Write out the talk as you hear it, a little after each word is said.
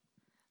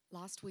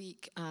Last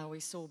week,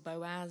 we saw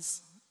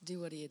Boaz do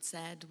what he had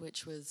said,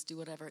 which was do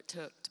whatever it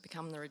took to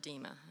become the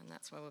Redeemer, and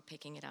that's where we're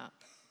picking it up.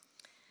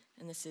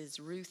 And this is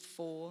Ruth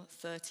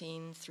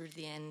 4:13 through to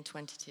the end,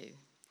 22.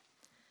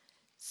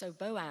 So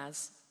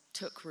Boaz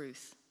took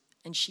Ruth,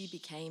 and she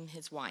became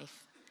his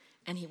wife,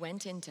 and he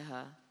went into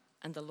her,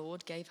 and the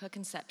Lord gave her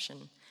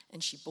conception,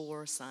 and she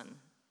bore a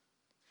son.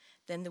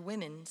 Then the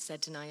women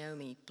said to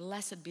Naomi,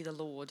 "Blessed be the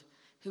Lord,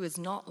 who has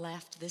not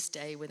left this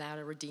day without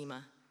a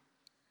redeemer.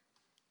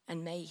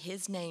 And may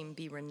his name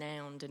be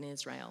renowned in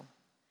Israel.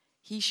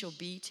 He shall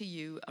be to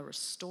you a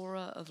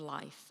restorer of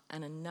life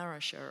and a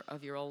nourisher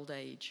of your old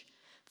age.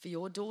 For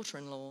your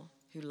daughter-in-law,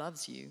 who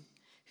loves you,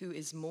 who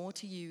is more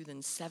to you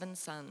than 7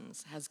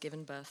 sons, has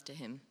given birth to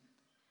him."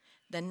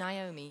 Then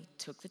Naomi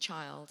took the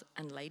child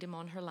and laid him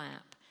on her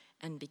lap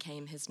and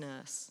became his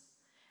nurse.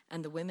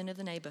 And the women of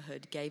the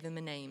neighborhood gave him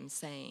a name,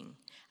 saying,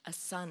 "A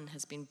son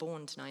has been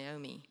born to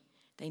Naomi."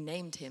 They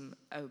named him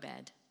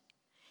Obed.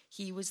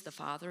 He was the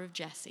father of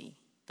Jesse,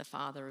 the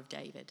father of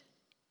David.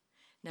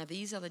 Now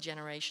these are the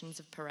generations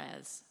of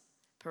Perez.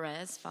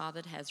 Perez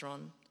fathered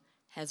Hezron.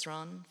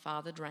 Hezron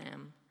fathered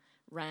Ram.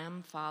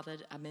 Ram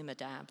fathered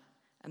Amminadab.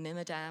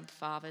 Amminadab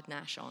fathered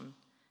Nahshon.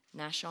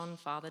 Nahshon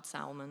fathered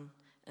Salmon.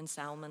 And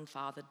Salmon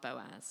fathered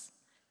Boaz.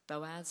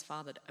 Boaz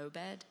fathered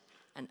Obed.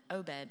 And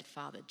Obed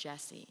fathered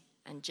Jesse.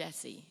 And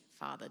Jesse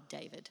fathered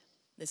David.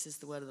 This is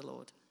the word of the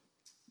Lord.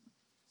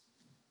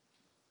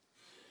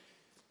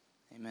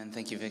 Amen.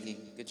 Thank you, Vicki.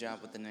 Good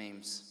job with the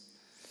names.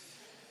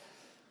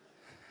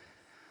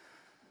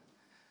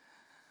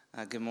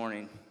 Good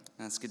morning.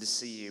 It's good to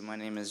see you. My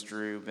name is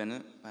Drew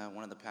Bennett,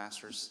 one of the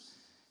pastors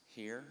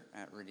here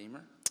at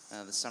Redeemer.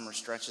 The summer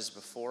stretches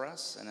before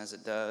us, and as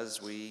it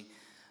does, we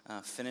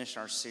finish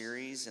our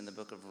series in the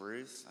book of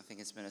Ruth. I think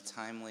it's been a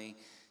timely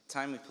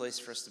place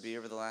for us to be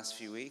over the last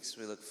few weeks.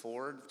 We look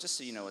forward, just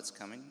so you know what's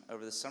coming.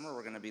 Over the summer,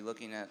 we're going to be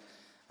looking at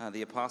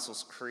the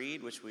Apostles'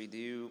 Creed, which we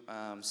do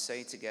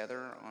say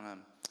together on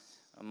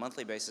a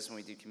monthly basis when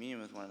we do communion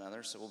with one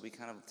another. So we'll be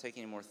kind of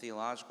taking a more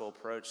theological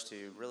approach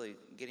to really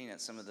getting at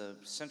some of the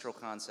central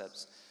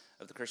concepts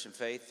of the Christian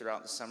faith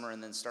throughout the summer,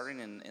 and then starting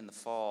in the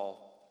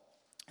fall.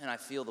 And I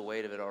feel the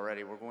weight of it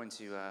already. We're going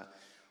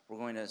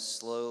to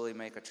slowly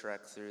make a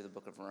trek through the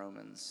book of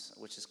Romans,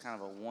 which is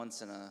kind of a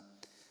once in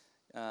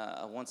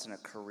a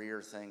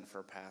career thing for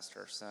a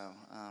pastor. So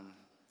I'm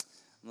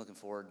looking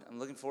forward. I'm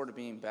looking forward to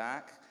being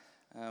back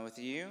with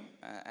you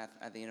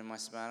at the end of my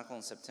sabbatical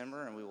in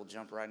September, and we will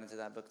jump right into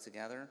that book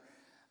together.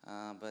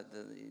 But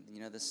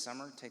this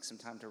summer, take some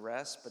time to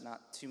rest, but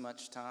not too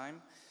much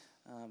time,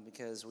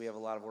 because we have a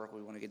lot of work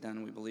we want to get done,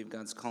 and we believe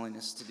God's calling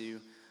us to do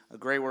a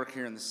great work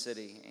here in the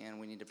city, and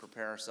we need to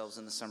prepare ourselves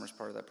in the summer as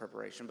part of that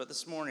preparation. But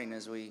this morning,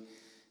 as we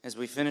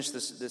finish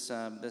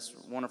this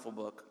wonderful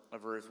book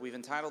of Ruth, we've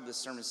entitled this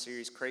sermon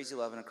series, "Crazy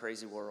Love in a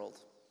Crazy World."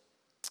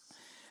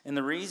 And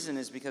the reason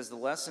is because the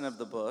lesson of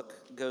the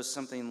book goes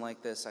something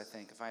like this, I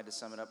think, if I had to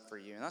sum it up for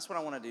you. And that's what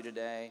I want to do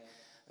today.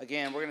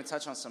 Again, we're going to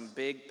touch on some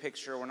big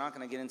picture. We're not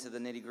going to get into the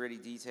nitty-gritty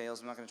details.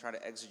 I'm not going to try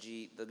to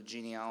exegete the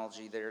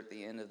genealogy there at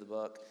the end of the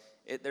book.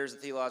 There's a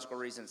theological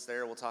reason it's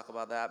there. We'll talk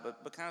about that.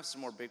 But kind of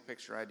some more big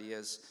picture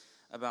ideas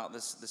about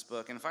this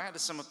book. And if I had to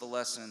sum up the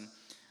lesson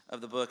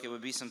of the book, it would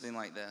be something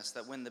like this,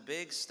 that when the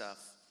big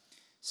stuff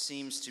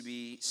seems to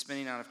be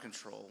spinning out of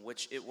control,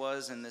 which it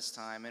was in this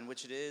time, and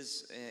which it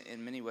is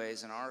in many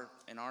ways in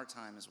our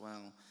time as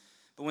well.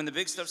 But when the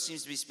big stuff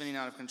seems to be spinning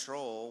out of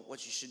control,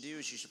 what you should do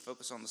is you should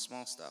focus on the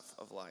small stuff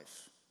of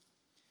life.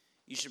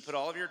 You should put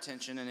all of your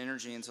attention and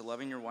energy into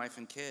loving your wife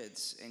and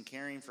kids, and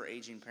caring for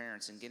aging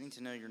parents, and getting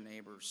to know your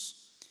neighbors,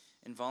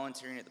 and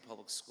volunteering at the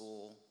public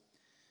school,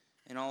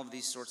 and all of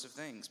these sorts of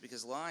things,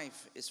 because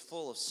life is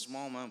full of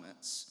small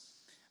moments.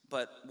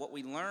 But what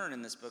we learn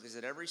in this book is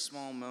that every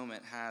small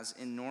moment has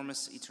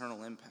enormous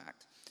eternal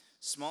impact.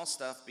 Small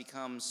stuff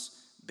becomes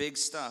big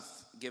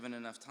stuff given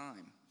enough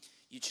time.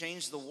 You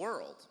change the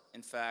world,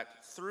 in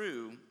fact,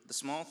 through the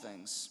small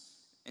things,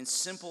 in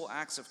simple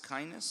acts of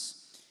kindness,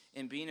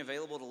 in being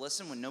available to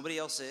listen when nobody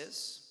else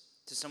is,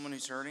 to someone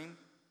who's hurting,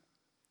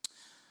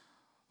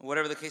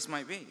 whatever the case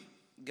might be.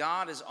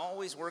 God is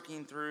always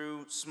working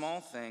through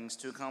small things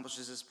to accomplish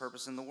his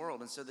purpose in the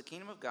world. And so the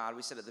kingdom of God,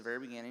 we said at the very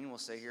beginning, we'll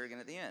say here again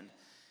at the end,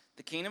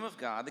 the kingdom of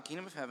God, the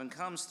kingdom of heaven,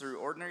 comes through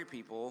ordinary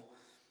people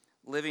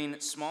living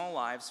small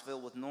lives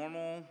filled with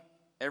normal,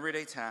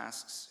 everyday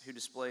tasks who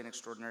display an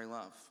extraordinary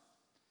love.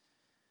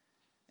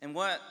 And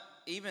what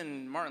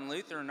even Martin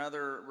Luther and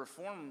other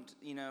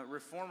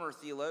reformer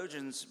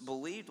theologians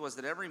believed was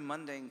that every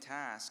mundane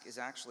task is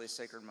actually a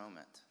sacred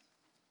moment.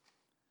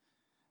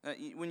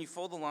 When you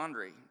fold the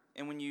laundry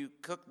and when you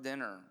cook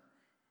dinner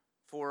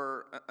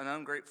for an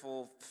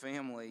ungrateful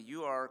family,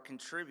 you are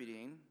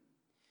contributing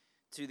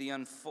to the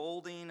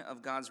unfolding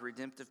of God's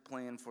redemptive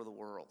plan for the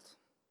world.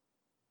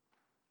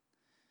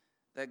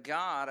 That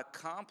God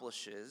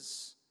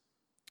accomplishes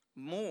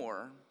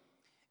more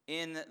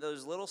in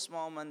those little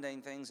small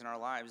mundane things in our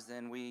lives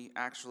than we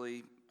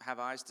actually have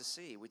eyes to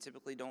see. We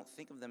typically don't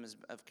think of them as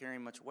of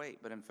carrying much weight,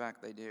 but in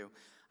fact they do.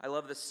 I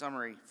love this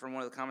summary from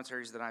one of the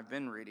commentaries that I've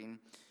been reading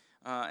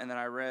and that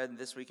I read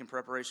this week in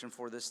preparation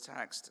for this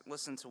text.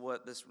 Listen to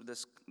what this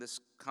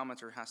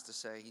commenter has to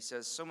say. He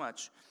says, so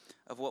much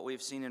of what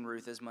we've seen in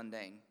Ruth is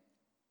mundane.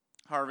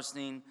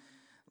 Harvesting,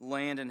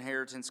 land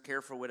inheritance,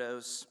 care for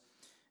widows,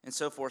 and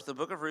so forth. The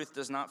book of Ruth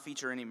does not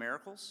feature any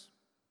miracles,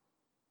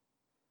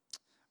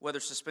 whether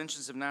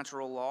suspensions of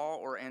natural law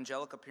or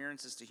angelic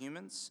appearances to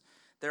humans.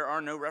 There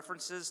are no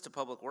references to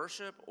public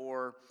worship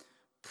or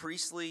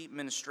priestly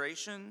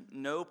ministration.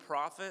 No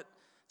prophet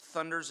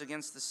thunders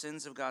against the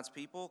sins of God's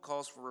people,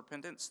 calls for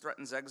repentance,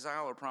 threatens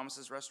exile, or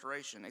promises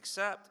restoration.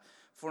 Except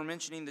for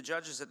mentioning the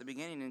judges at the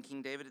beginning and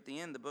King David at the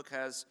end, the book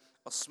has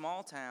a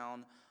small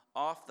town,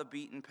 off the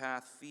beaten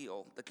path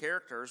feel. The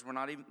characters were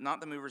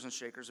not the movers and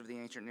shakers of the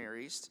ancient Near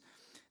East.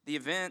 The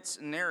events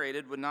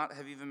narrated would not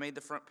have even made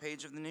the front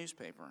page of the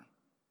newspaper.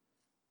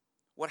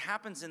 What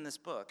happens in this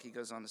book, he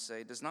goes on to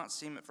say, does not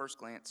seem at first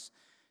glance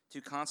to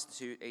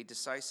constitute a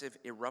decisive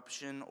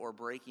eruption or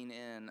breaking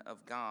in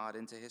of God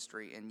into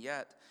history, and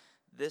yet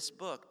this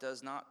book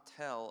does not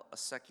tell a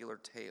secular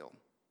tale.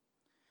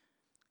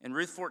 In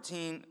Ruth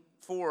 13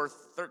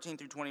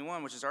 through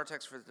 21, which is our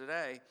text for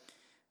today,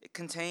 it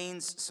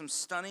contains some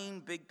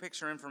stunning big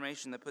picture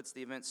information that puts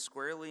the events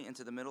squarely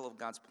into the middle of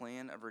God's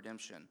plan of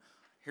redemption.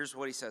 Here's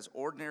what he says: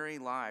 ordinary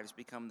lives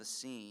become the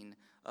scene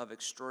of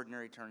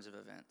extraordinary turns of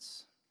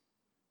events.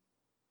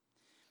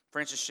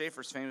 Francis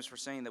Schaeffer is famous for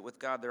saying that with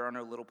God there are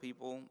no little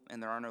people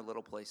and there are no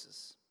little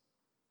places.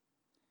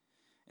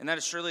 And that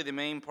is surely the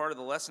main part of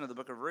the lesson of the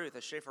book of Ruth.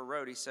 As Schaeffer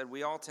wrote, he said,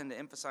 we all tend to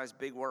emphasize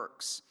big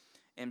works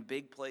and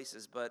big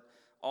places, but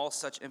all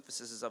such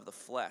emphasis is of the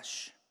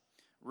flesh.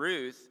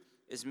 Ruth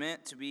is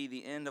meant to be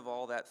the end of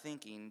all that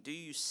thinking. Do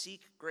you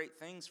seek great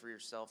things for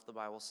yourself, the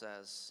Bible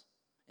says?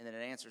 And then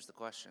it answers the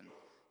question,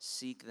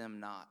 seek them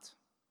not.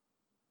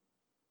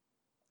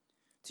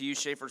 To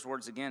use Schaeffer's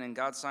words again, in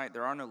God's sight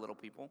there are no little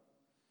people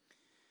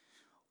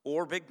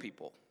or big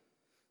people.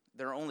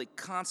 There are only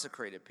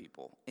consecrated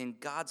people in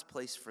God's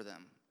place for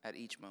them at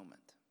each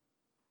moment.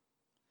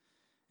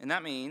 And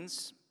that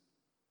means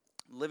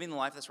living the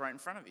life that's right in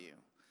front of you,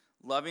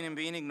 loving and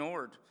being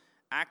ignored,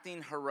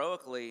 acting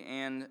heroically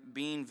and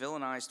being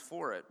villainized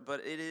for it.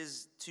 But it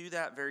is to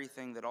that very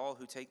thing that all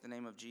who take the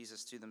name of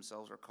Jesus to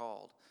themselves are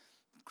called.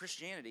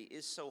 Christianity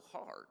is so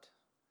hard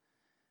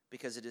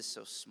because it is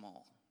so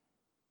small.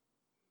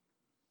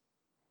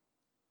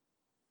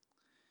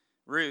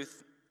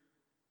 Ruth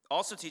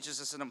also teaches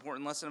us an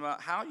important lesson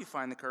about how you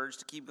find the courage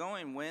to keep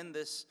going when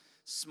this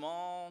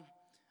small,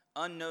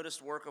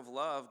 unnoticed work of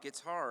love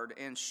gets hard.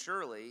 And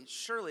surely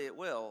it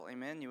will.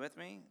 Amen? You with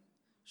me?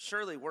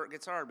 Surely work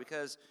gets hard,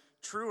 because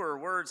truer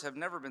words have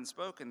never been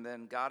spoken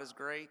than God is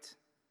great,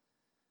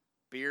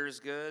 beer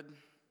is good.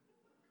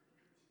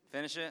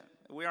 Finish it.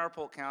 We are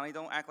Polk County.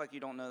 Don't act like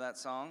you don't know that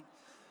song.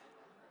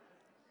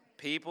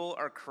 People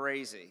are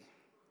crazy.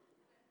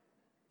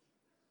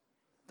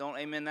 Don't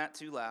amen that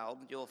too loud.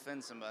 You'll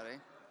offend somebody.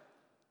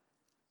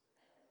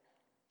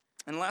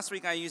 And last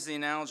week I used the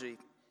analogy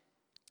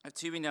of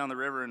tubing down the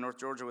river in North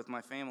Georgia with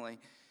my family.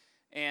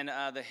 And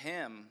the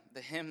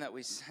hymn that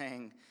we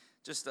sang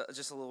just a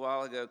little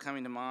while ago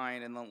coming to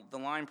mind, and the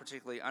line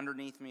particularly,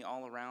 underneath me,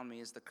 all around me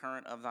is the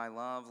current of thy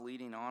love,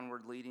 leading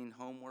onward, leading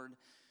homeward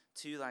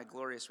to thy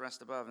glorious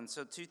rest above. And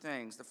so two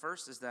things. The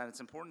first is that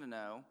it's important to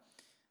know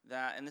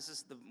that, and this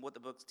is what the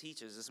book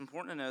teaches, it's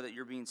important to know that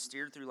you're being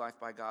steered through life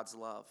by God's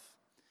love.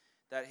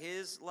 That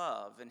his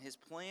love and his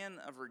plan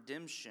of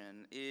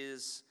redemption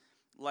is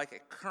like a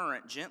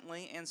current,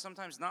 gently and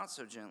sometimes not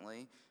so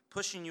gently,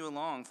 pushing you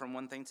along from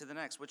one thing to the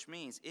next, which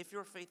means if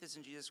your faith is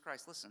in Jesus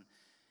Christ, listen,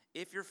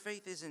 if your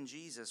faith is in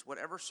Jesus,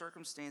 whatever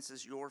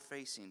circumstances you're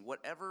facing,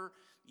 whatever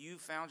you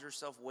found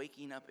yourself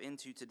waking up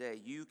into today,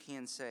 you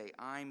can say,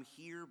 I'm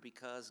here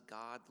because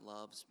God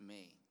loves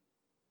me.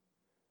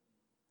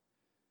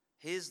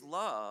 His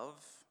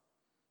love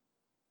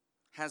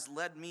has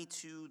led me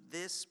to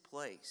this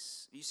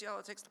place. You see how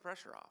it takes the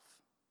pressure off?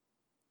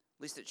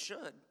 At least it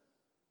should.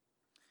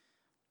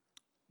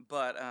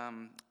 But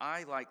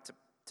I like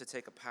to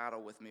take a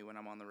paddle with me when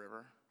I'm on the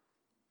river,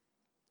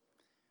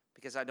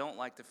 because I don't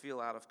like to feel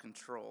out of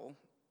control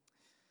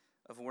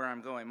of where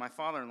I'm going. My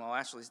father-in-law,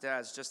 Ashley's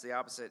dad, is just the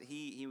opposite.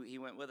 He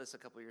went with us a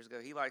couple years ago.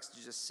 He likes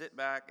to just sit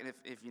back, and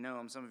if you know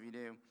him, some of you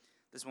do,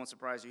 this won't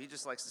surprise you. He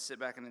just likes to sit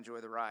back and enjoy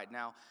the ride.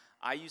 Now,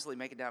 I usually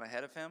make it down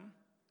ahead of him,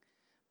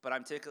 but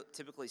I'm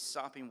typically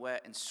sopping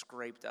wet and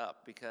scraped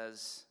up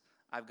because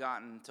I've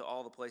gotten to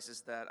all the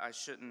places that I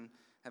shouldn't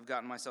have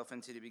gotten myself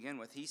into to begin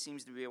with. He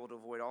seems to be able to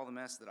avoid all the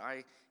mess that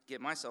I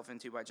get myself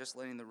into by just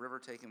letting the river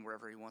take him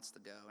wherever he wants to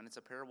go. And it's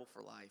a parable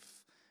for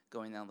life,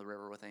 going down the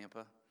river with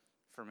Ampa,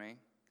 for me.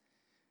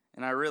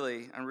 And I'm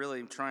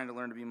really trying to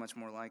learn to be much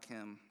more like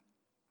him.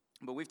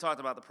 But we've talked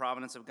about the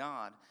providence of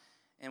God.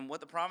 And what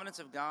the providence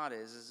of God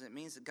is it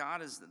means that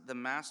God is the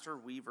master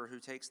weaver who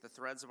takes the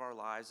threads of our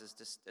lives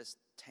as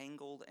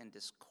tangled and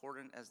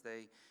discordant as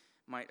they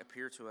might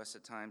appear to us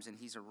at times, and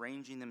he's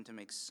arranging them to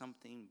make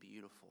something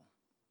beautiful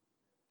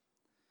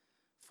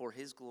for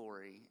his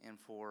glory and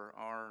for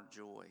our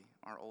joy,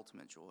 our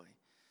ultimate joy.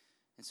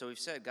 And so we've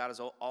said God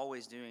is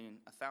always doing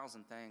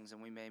 1,000 things,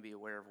 and we may be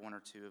aware of one or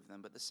two of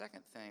them. But the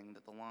second thing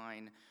that the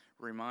line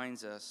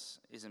reminds us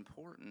is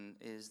important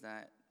is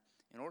that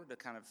in order to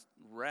kind of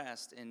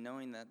rest in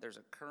knowing that there's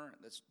a current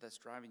that's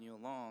driving you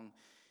along,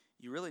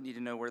 you really need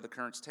to know where the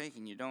current's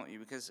taking you, don't you?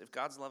 Because if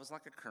God's love is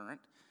like a current,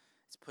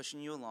 it's pushing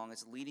you along,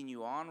 it's leading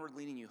you onward,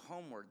 leading you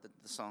homeward,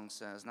 the song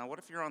says. Now, what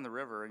if you're on the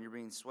river and you're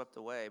being swept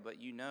away,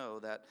 but you know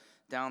that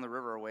down the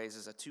river a ways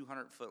is a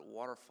 200-foot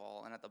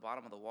waterfall, and at the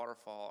bottom of the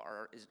waterfall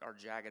are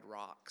jagged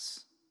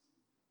rocks?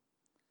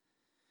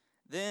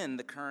 Then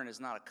the current is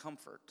not a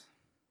comfort.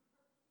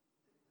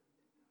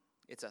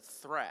 It's a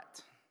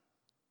threat.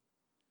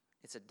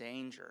 It's a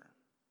danger.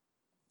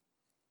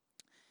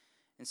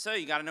 And so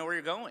you got to know where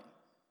you're going.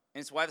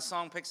 And it's why the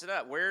song picks it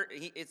up.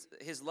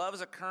 His love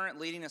is a current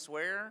leading us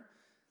where?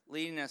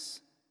 Leading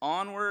us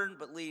onward,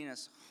 but leading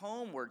us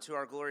homeward to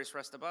our glorious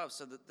rest above.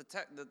 So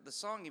the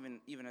song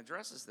even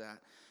addresses that.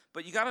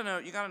 But you got to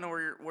know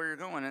where you're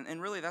going.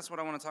 And really that's what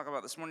I want to talk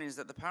about this morning, is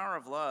that the power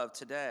of love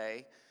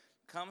today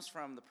comes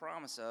from the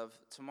promise of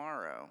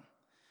tomorrow.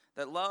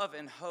 That love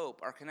and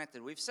hope are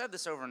connected. We've said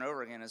this over and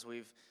over again as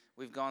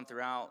we've gone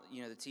throughout,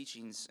 the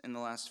teachings in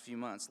the last few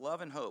months. Love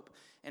and hope.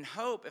 And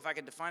hope, if I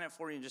could define it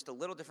for you in just a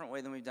little different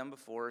way than we've done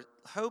before,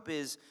 hope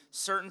is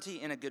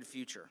certainty in a good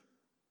future.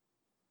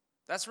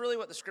 That's really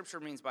what the scripture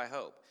means by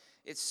hope.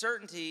 It's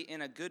certainty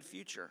in a good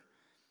future.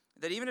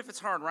 That even if it's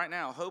hard right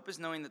now, hope is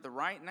knowing that the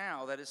right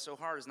now that is so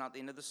hard is not the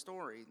end of the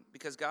story,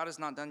 because God is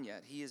not done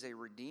yet. He is a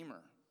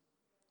redeemer.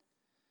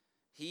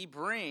 He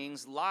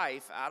brings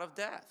life out of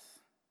death.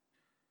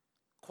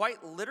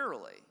 Quite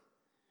literally.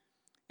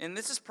 And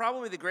this is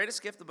probably the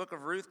greatest gift the book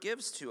of Ruth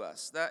gives to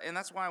us. And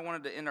that's why I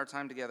wanted to end our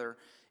time together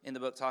in the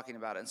book talking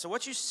about it. And so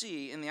what you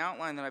see in the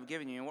outline that I've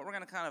given you, and what we're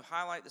going to kind of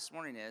highlight this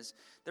morning, is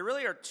there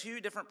really are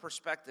two different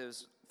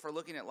perspectives for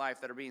looking at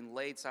life that are being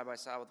laid side by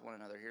side with one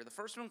another here. The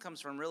first one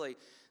comes from really,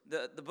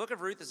 the book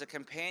of Ruth is a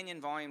companion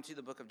volume to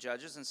the book of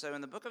Judges. And so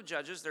in the book of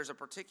Judges, there's a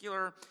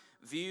particular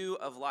view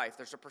of life.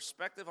 There's a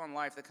perspective on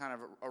life that kind of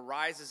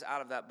arises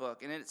out of that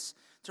book. And it's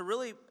to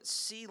really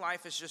see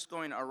life as just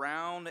going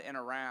around and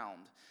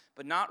around,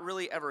 but not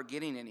really ever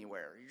getting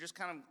anywhere. You're just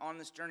kind of on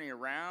this journey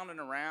around,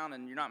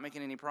 and you're not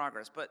making any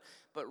progress. But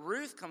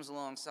Ruth comes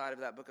alongside of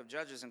that book of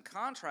Judges and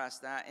contrasts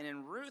that. And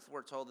in Ruth,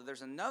 we're told that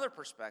there's another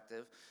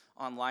perspective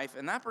on life,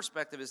 and that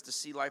perspective is to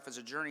see life as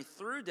a journey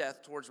through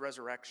death towards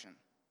resurrection.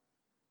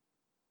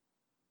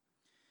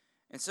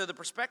 And so the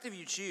perspective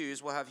you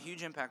choose will have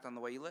huge impact on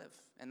the way you live,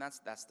 and that's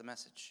the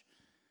message.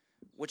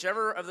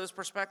 Whichever of those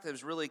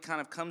perspectives really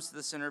kind of comes to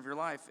the center of your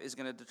life is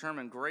going to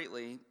determine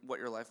greatly what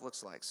your life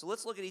looks like. So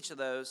let's look at each of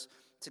those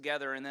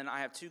together, and then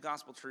I have two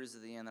gospel truths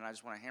at the end that I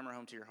just want to hammer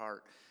home to your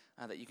heart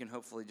that you can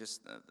hopefully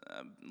just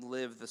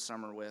live the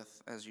summer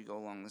with as you go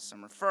along this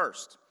summer.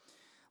 First,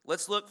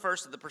 let's look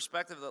first at the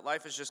perspective that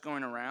life is just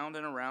going around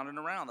and around and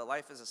around, that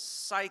life is a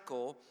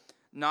cycle,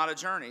 not a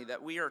journey,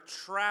 that we are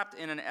trapped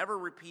in an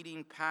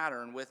ever-repeating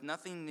pattern with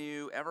nothing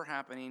new ever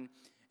happening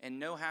and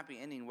no happy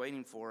ending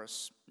waiting for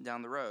us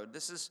down the road.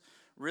 This is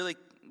really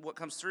what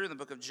comes through in the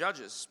book of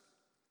Judges,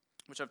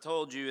 which I've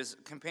told you is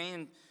a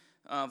companion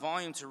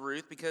volume to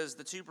Ruth, because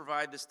the two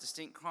provide this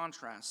distinct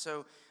contrast.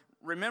 So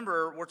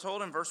remember, we're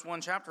told in verse 1,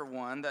 chapter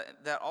 1,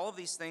 that all of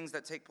these things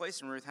that take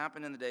place in Ruth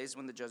happened in the days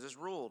when the judges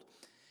ruled.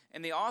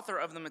 And the author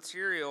of the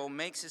material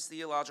makes his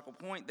theological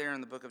point there in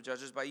the book of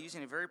Judges by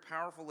using a very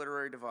powerful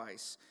literary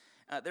device.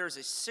 There is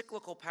a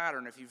cyclical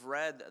pattern, if you've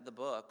read the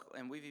book,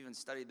 and we've even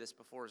studied this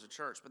before as a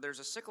church, but there's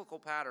a cyclical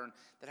pattern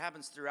that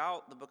happens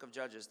throughout the book of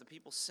Judges. The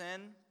people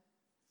sin.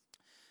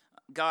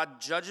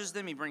 God judges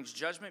them. He brings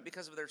judgment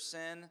because of their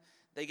sin.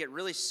 They get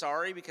really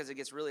sorry because it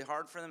gets really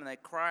hard for them, and they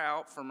cry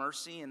out for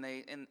mercy,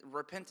 and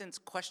repentance,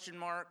 question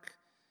mark.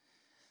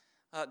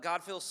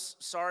 God feels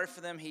sorry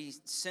for them. He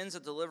sends a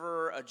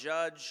deliverer, a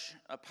judge,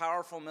 a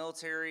powerful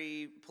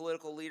military,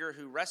 political leader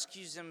who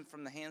rescues them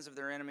from the hands of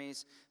their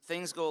enemies.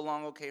 Things go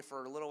along okay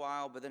for a little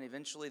while, but then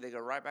eventually they go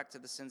right back to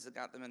the sins that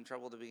got them in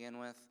trouble to begin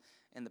with,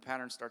 and the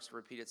pattern starts to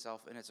repeat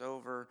itself, and it's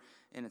over,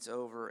 and it's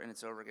over, and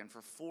it's over again.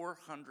 For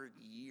 400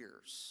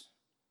 years,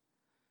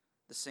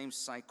 the same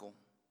cycle.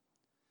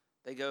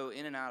 They go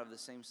in and out of the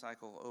same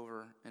cycle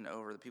over and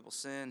over. The people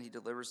sin, he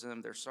delivers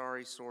them, they're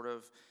sorry, sort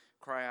of,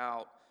 cry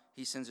out,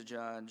 he sends a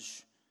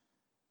judge,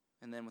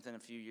 and then within a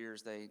few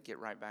years, they get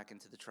right back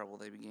into the trouble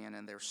they began,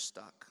 and they're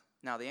stuck.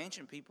 Now, the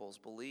ancient peoples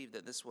believed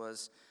that this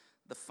was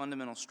the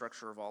fundamental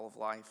structure of all of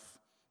life,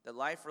 that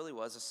life really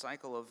was a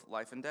cycle of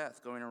life and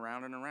death, going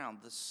around and around,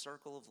 the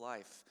circle of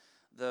life,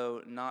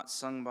 though not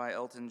sung by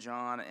Elton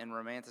John and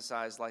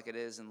romanticized like it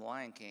is in The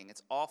Lion King.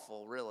 It's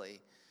awful,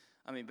 really.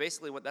 I mean,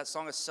 basically what that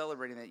song is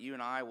celebrating, that you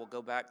and I will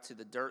go back to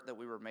the dirt that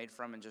we were made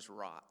from and just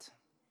rot.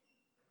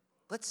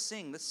 Let's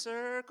sing the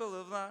circle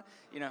of life.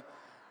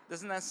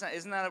 Isn't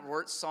that a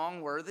word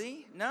song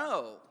worthy?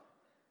 No,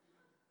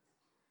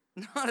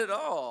 not at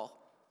all.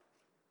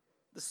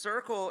 The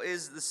circle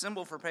is the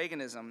symbol for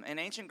paganism. And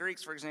ancient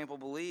Greeks, for example,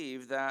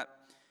 believed that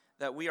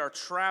we are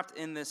trapped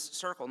in this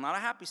circle, not a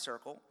happy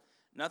circle,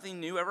 Nothing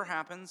new ever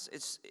happens.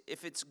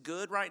 If it's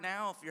good right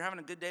now, if you're having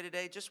a good day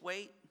today, just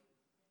wait.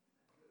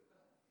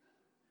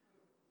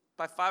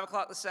 By 5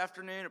 o'clock this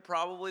afternoon,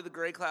 probably the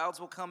gray clouds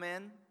will come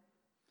in.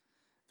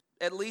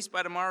 At least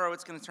by tomorrow,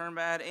 it's going to turn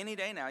bad any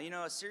day now. You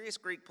know, a serious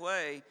Greek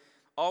play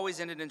always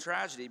ended in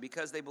tragedy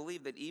because they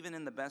believed that even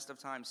in the best of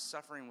times,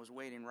 suffering was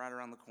waiting right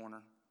around the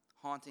corner,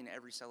 haunting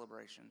every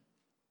celebration.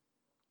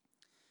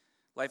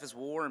 Life is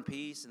war and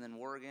peace, and then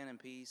war again and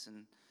peace,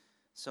 and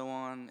so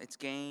on. It's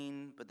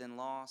gain, but then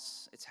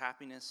loss. It's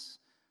happiness,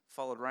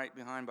 followed right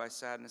behind by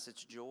sadness.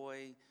 It's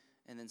joy,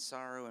 and then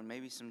sorrow, and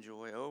maybe some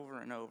joy,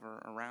 over and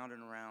over, around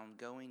and around,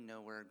 going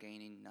nowhere,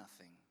 gaining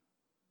nothing.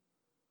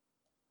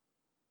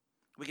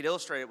 We could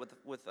illustrate it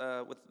with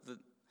the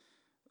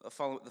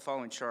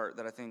following chart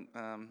that I think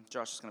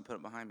Josh is going to put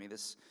up behind me.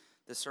 This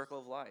circle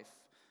of life,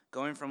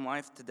 going from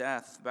life to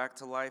death, back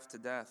to life to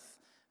death.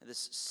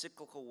 This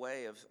cyclical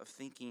way of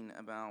thinking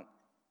about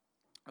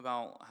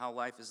how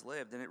life is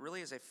lived, and it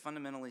really is a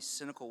fundamentally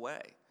cynical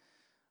way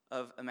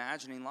of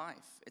imagining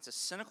life. It's a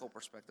cynical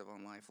perspective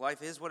on life.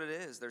 Life is what it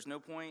is. There's no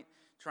point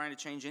trying to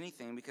change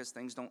anything because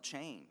things don't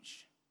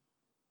change.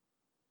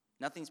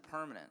 Nothing's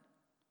permanent.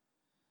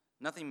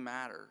 Nothing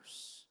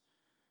matters.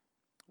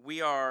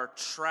 We are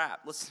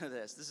trapped. Listen to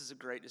this. This is a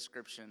great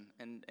description,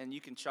 and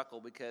you can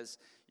chuckle because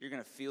you're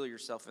going to feel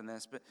yourself in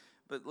this.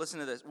 But listen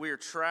to this. We are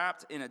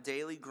trapped in a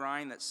daily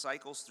grind that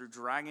cycles through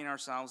dragging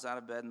ourselves out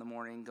of bed in the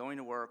morning, going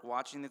to work,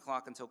 watching the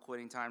clock until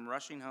quitting time,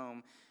 rushing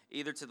home,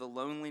 either to the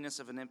loneliness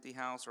of an empty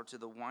house or to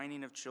the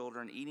whining of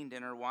children, eating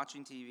dinner,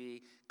 watching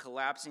TV,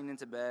 collapsing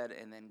into bed,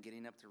 and then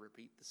getting up to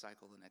repeat the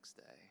cycle the next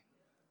day.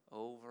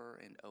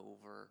 Over and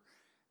over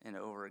and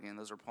over again.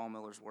 Those are Paul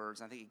Miller's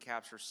words. I think he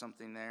captures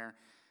something there.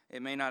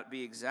 It may not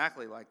be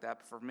exactly like that,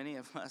 but for many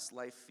of us,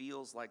 life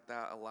feels like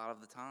that a lot of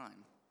the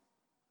time.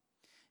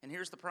 And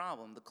here's the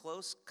problem. The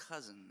close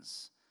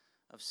cousins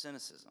of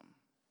cynicism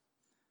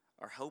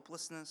are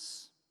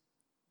hopelessness,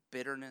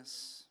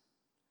 bitterness,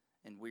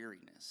 and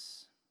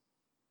weariness.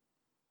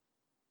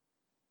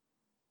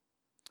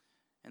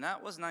 And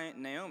that was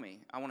Naomi.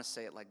 I want to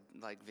say it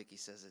like Vicky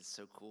says it's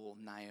so cool,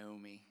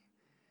 Naomi.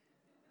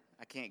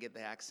 I can't get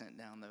the accent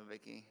down though,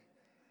 Vicky.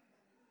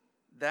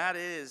 That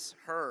is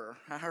her,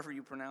 however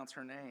you pronounce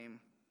her name.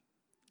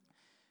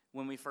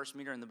 When we first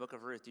meet her in the book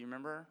of Ruth, do you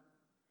remember?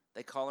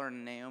 They call her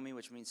Naomi,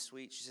 which means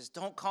sweet. She says,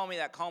 don't call me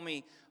that. Call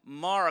me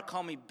Mara.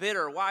 Call me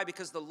bitter. Why?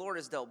 Because the Lord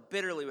has dealt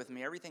bitterly with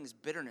me. Everything's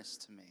bitterness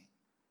to me.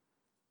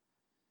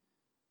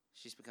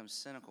 She's become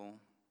cynical.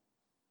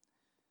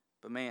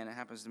 But man, it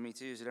happens to me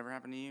too. Does it ever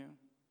happen to you?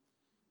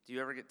 Do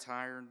you ever get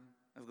tired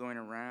of going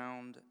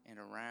around and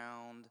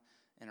around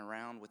and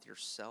around with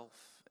yourself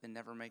and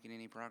never making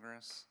any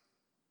progress?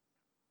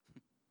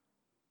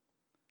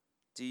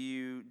 Do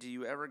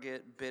you ever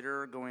get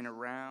bitter going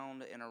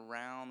around and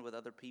around with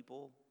other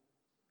people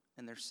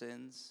and their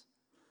sins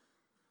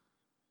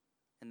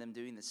and them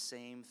doing the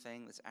same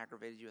thing that's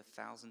aggravated you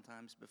 1,000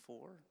 times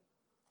before?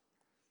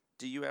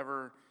 Do you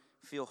ever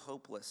feel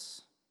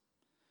hopeless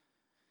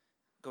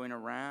going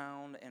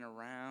around and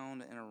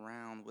around and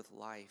around with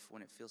life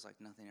when it feels like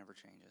nothing ever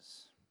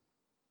changes?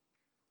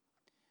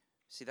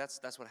 See,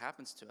 that's what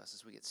happens to us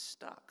as we get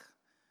stuck.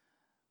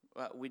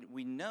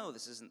 We know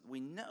this isn't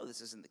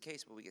the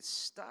case, but we get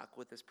stuck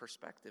with this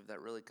perspective that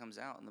really comes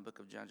out in the book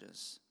of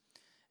Judges.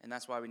 And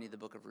that's why we need the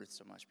book of Ruth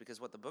so much, because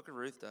what the book of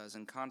Ruth does,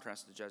 in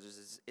contrast to Judges,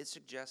 is it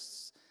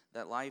suggests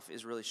that life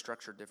is really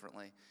structured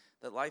differently,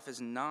 that life is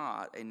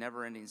not a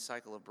never-ending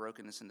cycle of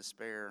brokenness and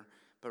despair,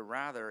 but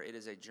rather it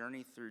is a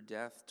journey through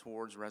death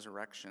towards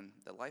resurrection,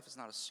 that life is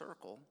not a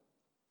circle,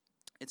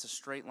 it's a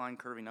straight line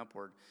curving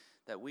upward,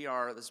 that we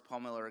are, this is Paul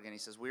Miller again, he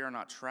says, we are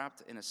not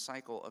trapped in a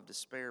cycle of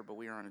despair, but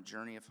we are on a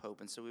journey of hope.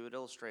 And so we would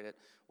illustrate it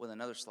with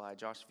another slide.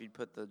 Josh, if you'd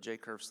put the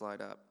J-curve slide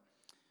up.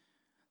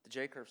 The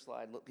J-curve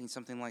slide looking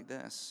something like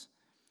this.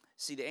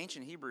 See, the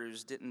ancient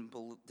Hebrews didn't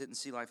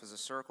see life as a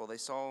circle. They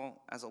saw it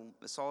as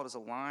a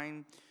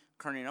line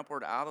curving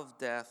upward out of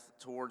death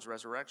towards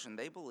resurrection.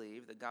 They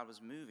believed that God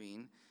was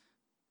moving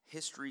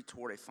history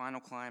toward a final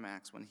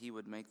climax when he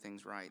would make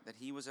things right, that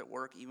he was at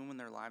work even when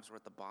their lives were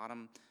at the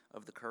bottom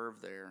of the curve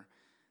there.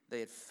 They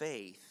had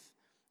faith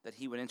that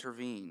he would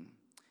intervene.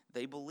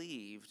 They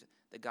believed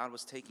that God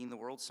was taking the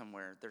world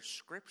somewhere. Their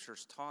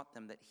scriptures taught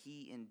them that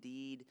he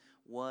indeed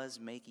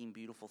was making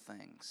beautiful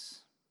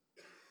things.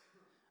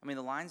 I mean,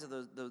 the lines of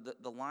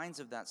the lines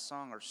of that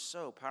song are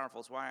so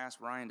powerful. It's why I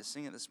asked Ryan to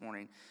sing it this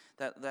morning.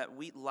 That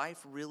life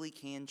really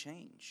can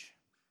change.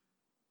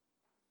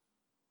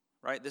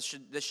 Right? This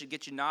should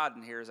get you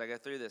nodding here as I go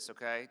through this.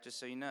 Okay, just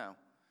so you know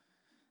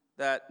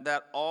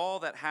that all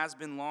that has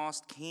been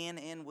lost can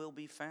and will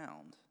be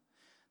found.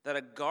 That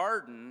a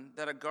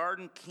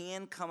garden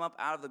can come up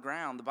out of the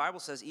ground. The Bible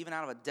says even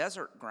out of a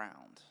desert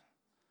ground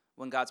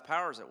when God's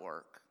power is at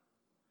work.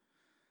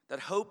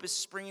 That hope is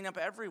springing up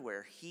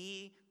everywhere.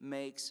 He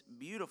makes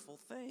beautiful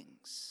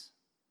things.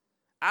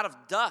 Out of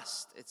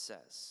dust, it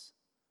says.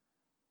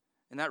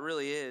 And that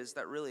really is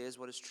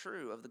what is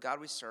true of the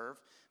God we serve.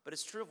 But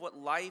it's true of what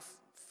life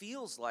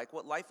feels like,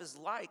 what life is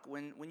like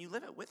when you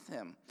live it with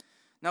him.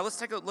 Now let's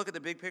take a look at the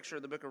big picture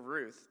of the book of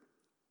Ruth.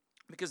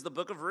 Because the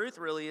book of Ruth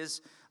really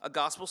is a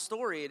gospel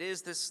story. It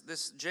is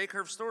this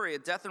J-curve story, a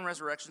death and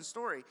resurrection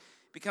story.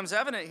 It becomes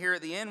evident here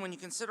at the end when you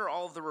consider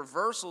all of the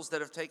reversals that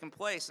have taken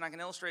place. And I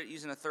can illustrate it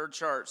using a third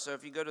chart. So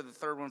if you go to the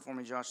third one for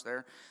me, Josh,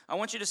 there. I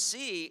want you to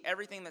see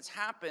everything that's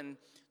happened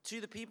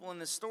to the people in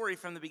this story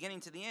from the beginning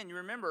to the end. You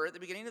remember at the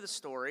beginning of the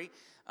story,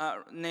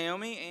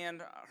 Naomi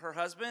and her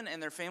husband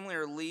and their family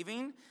are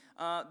leaving.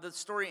 The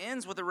story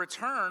ends with a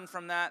return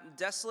from that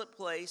desolate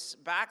place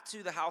back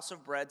to the house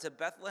of bread, to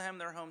Bethlehem,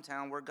 their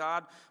hometown, where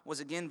God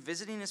was again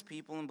visiting his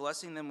people and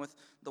blessing them with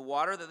the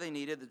water that they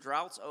needed. The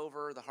drought's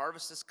over, the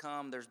harvest has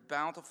come, there's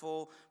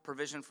bountiful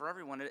provision for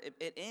everyone.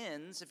 It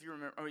ends, if you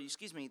remember,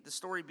 the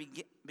story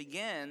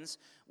begins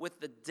with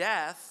the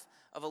death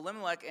of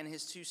Elimelech and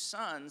his two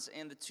sons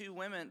and the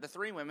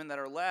three women that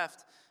are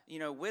left,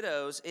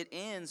 widows. It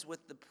ends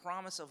with the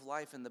promise of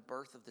life and the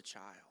birth of the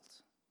child.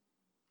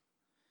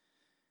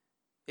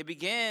 It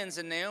begins,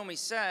 and Naomi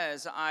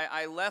says,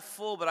 I left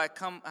full, but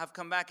have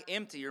come back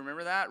empty. You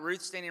remember that?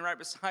 Ruth standing right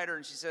beside her,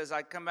 and she says,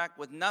 I come back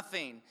with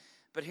nothing.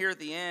 But here at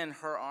the end,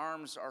 her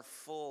arms are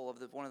full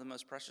of one of the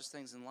most precious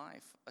things in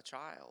life, a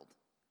child.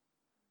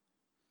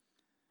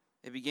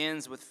 It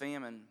begins with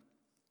famine.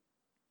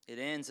 It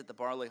ends at the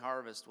barley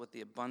harvest with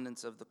the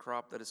abundance of the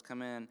crop that has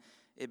come in.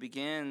 It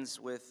begins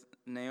with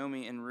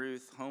Naomi and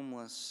Ruth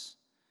homeless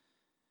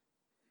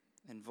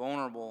and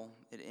vulnerable.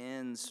 It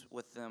ends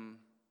with them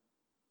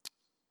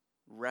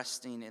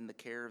resting in the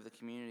care of the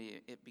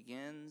community. It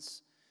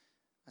begins,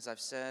 as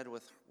I've said,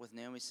 with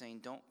Naomi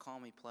saying, don't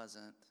call me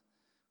pleasant,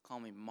 call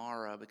me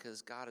Mara,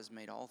 because God has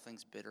made all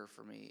things bitter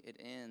for me. It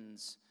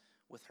ends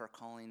with her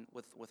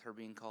with her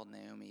being called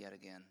Naomi yet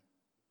again.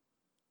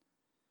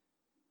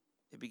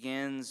 It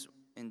begins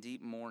in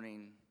deep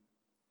mourning.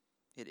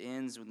 It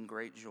ends with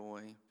great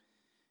joy.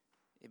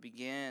 It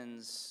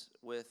begins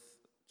with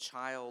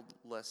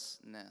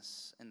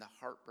childlessness and the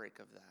heartbreak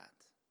of that.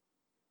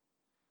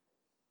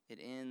 It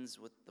ends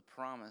with the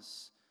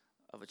promise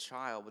of a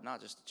child, but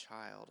not just a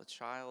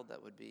child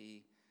that would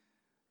be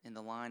in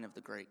the line of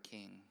the great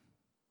king.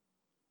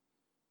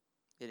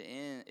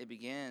 It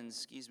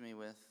begins,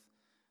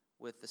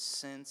 with the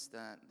sense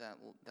that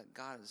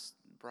God has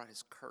brought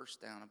his curse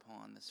down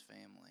upon this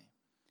family.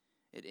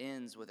 It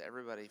ends with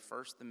everybody,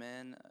 first the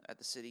men at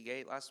the city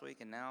gate last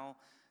week, and now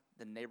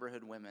the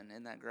neighborhood women.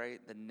 Isn't that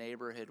great? The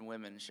neighborhood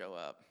women show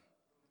up.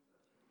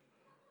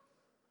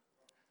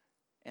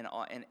 And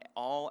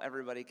all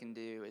everybody can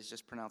do is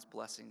just pronounce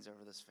blessings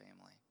over this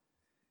family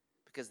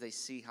because they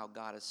see how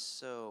God has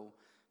so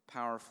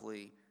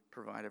powerfully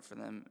provided for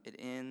them. It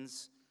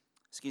ends,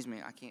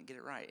 I can't get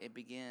it right. It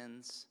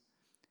begins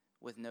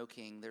with no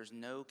king. There's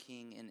no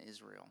king in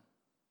Israel.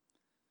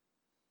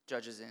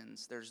 Judges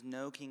ends. There's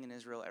no king in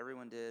Israel.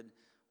 Everyone did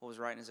what was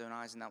right in his own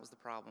eyes, and that was the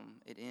problem.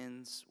 It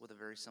ends with a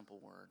very simple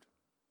word: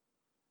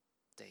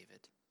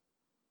 David.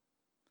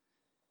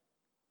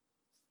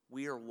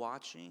 We have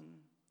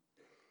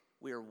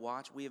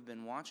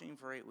been watching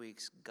for 8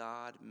 weeks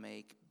God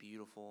make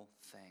beautiful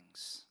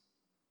things.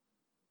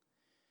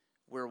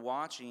 We're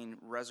watching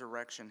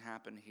resurrection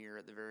happen here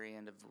at the very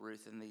end of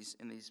Ruth in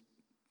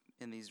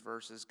these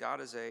verses.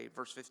 God is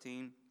verse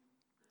 15,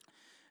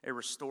 a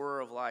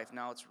restorer of life.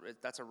 Now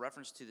that's a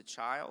reference to the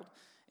child,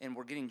 and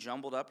we're getting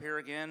jumbled up here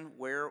again.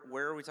 Where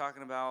are we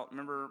talking about?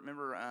 Remember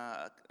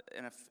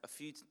in a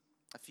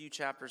few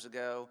chapters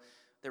ago,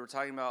 they were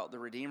talking about the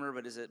Redeemer,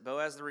 but is it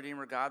Boaz the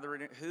Redeemer, God the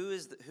Redeemer? Who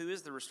is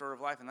the restorer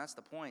of life? And that's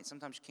the point.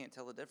 Sometimes you can't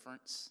tell the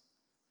difference.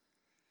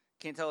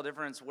 Can't tell the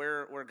difference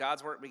where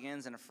God's work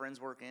begins and a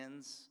friend's work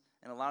ends.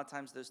 And a lot of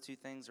times those two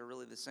things are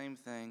really the same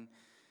thing.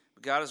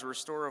 But God is a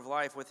restorer of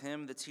life. With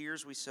him, the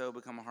tears we sow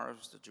become a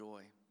harvest of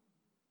joy.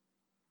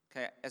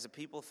 Okay, as a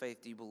people of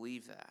faith, do you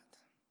believe that?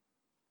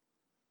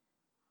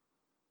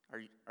 Are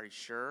you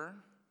sure?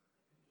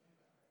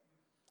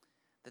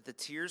 That the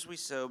tears we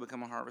sow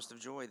become a harvest of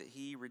joy, that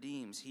he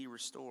redeems, he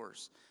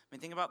restores. I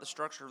mean, think about the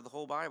structure of the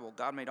whole Bible.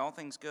 God made all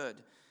things good.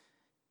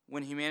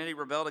 When humanity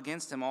rebelled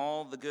against him,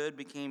 all the good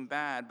became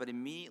bad, but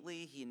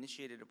immediately he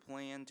initiated a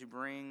plan to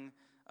bring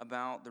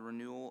about the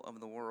renewal of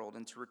the world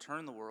and to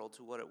return the world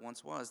to what it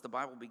once was. The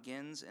Bible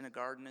begins in a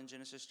garden in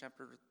Genesis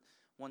chapter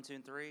 1, 2,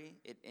 and 3.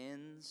 It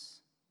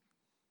ends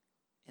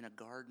in a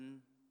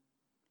garden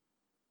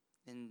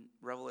in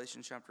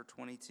Revelation chapter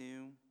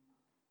 22.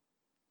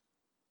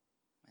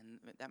 And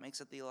that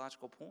makes a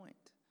theological point.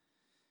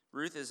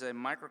 Ruth is a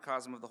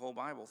microcosm of the whole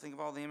Bible. Think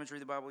of all the imagery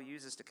the Bible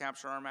uses to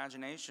capture our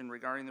imagination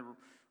regarding the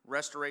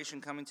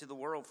restoration coming to the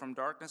world, from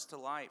darkness to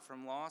light,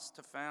 from lost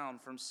to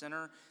found, from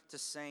sinner to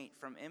saint,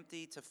 from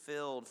empty to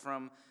filled,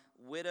 from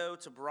widow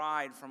to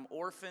bride, from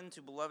orphan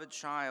to beloved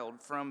child,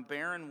 from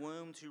barren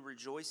womb to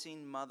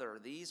rejoicing mother.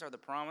 These are the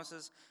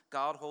promises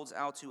God holds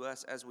out to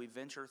us as we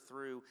venture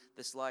through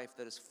this life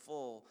that is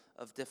full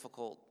of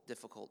difficult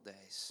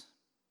days.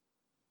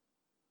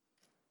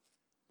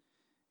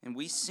 And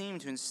we seem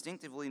to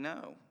instinctively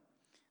know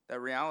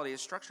that reality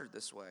is structured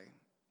this way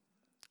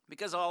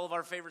because all of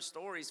our favorite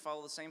stories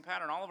follow the same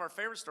pattern. All of our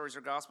favorite stories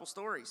are gospel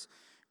stories.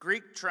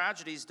 Greek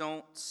tragedies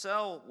don't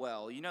sell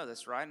well. You know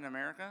this, right, in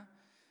America?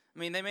 I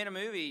mean, they made a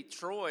movie,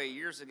 Troy,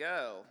 years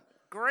ago.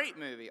 Great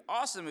movie,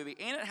 awesome movie.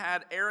 And it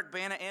had Eric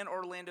Bana and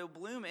Orlando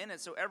Bloom in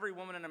it, so every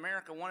woman in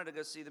America wanted to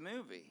go see the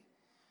movie.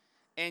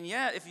 And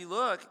yet, if you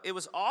look, it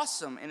was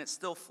awesome, and it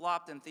still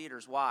flopped in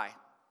theaters. Why?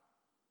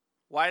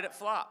 Why did it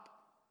flop?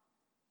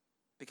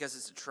 Because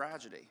it's a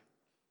tragedy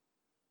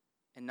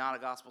and not a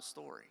gospel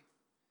story.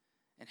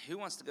 And who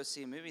wants to go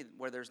see a movie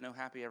where there's no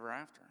happy ever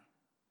after?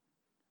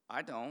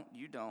 I don't.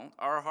 You don't.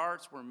 Our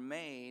hearts were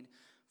made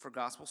for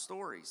gospel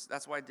stories.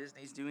 That's why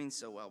Disney's doing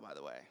so well, by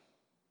the way.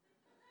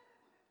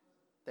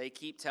 They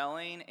keep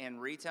telling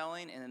and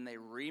retelling, and then they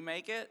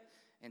remake it.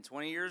 In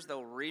 20 years,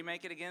 they'll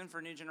remake it again for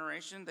a new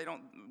generation. They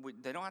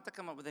don't have to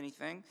come up with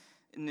anything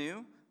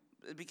new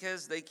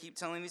because they keep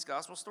telling these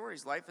gospel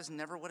stories. Life is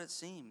never what it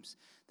seems.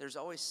 There's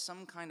always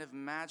some kind of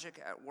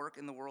magic at work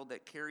in the world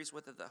that carries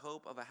with it the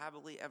hope of a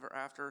happily ever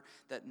after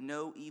that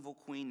no evil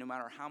queen, no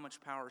matter how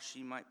much power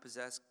she might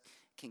possess,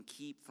 can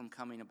keep from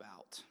coming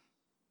about.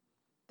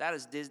 That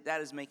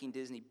is making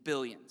Disney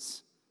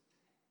billions.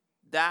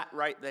 That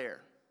right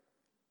there.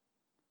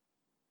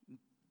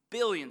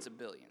 Billions of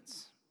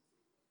billions.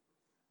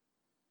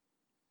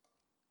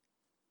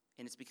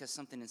 And it's because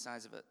something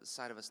inside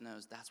of us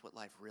knows that's what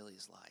life really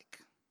is like.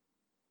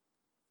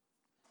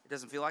 It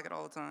doesn't feel like it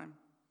all the time.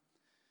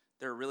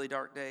 There are really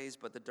dark days,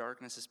 but the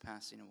darkness is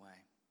passing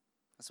away.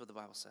 That's what the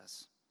Bible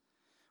says.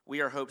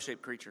 We are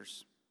hope-shaped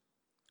creatures.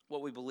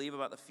 What we believe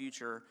about the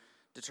future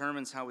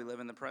determines how we live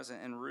in the present,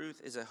 and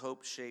Ruth is a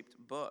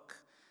hope-shaped book.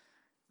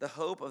 The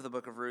hope of the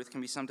book of Ruth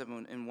can be summed up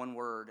in one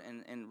word,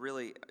 and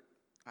really,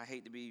 I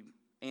hate to be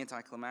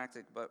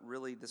anticlimactic, but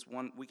really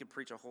we could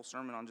preach a whole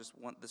sermon on just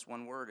this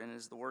one word, and it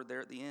is the word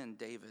there at the end,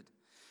 David.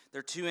 There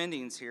are two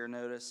endings here,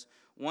 notice.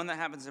 One that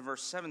happens in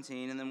verse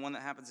 17, and then one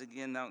that happens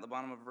again down at the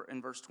bottom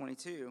in verse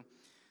 22.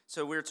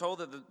 So we're told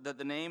that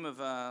the name of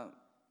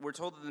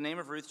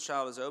Ruth's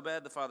child is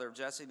Obed, the father of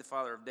Jesse, the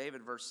father of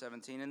David, verse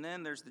 17. And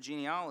then there's the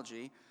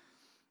genealogy,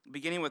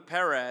 beginning with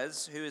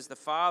Perez, who is the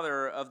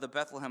father of the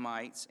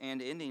Bethlehemites,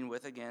 and ending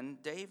with, again,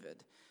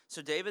 David.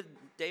 So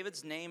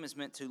David's name is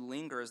meant to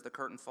linger as the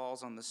curtain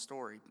falls on this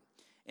story.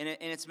 And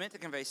it's meant to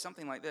convey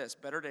something like this: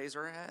 better days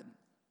are ahead.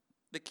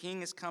 The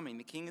king is coming.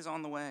 The king is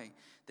on the way.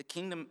 The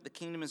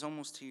kingdom is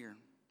almost here.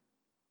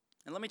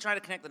 And let me try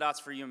to connect the dots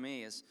for you and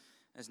me as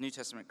New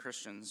Testament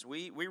Christians.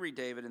 We read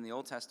David in the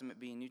Old Testament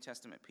being New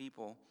Testament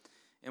people,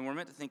 and we're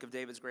meant to think of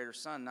David's greater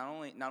son, not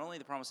only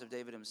the promise of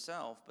David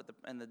himself, but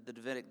the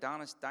Davidic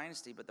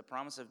dynasty, but the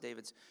promise of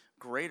David's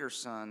greater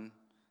son,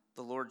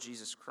 the Lord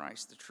Jesus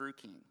Christ, the true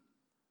king.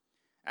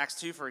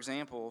 Acts 2, for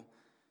example,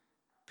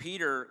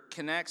 Peter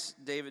connects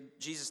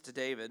Jesus to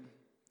David.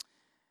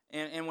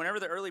 And whenever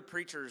the early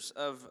preachers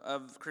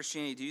of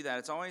Christianity do that,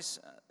 it's always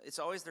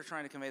they're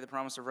trying to convey the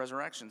promise of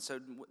resurrection. So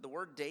the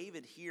word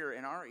David here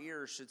in our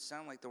ears should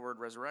sound like the word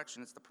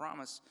resurrection. It's the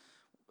promise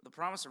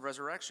of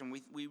resurrection.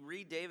 We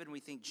read David and we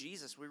think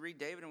Jesus. We read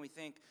David and we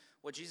think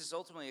what Jesus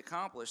ultimately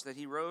accomplished, that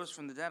he rose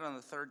from the dead on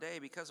the third day,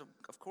 because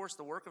of course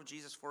the work of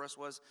Jesus for us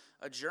was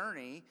a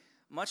journey,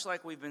 much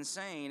like we've been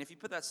saying. If you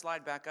put that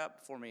slide back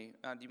up for me,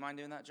 do you mind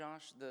doing that,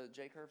 Josh? The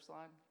J-curve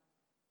slide?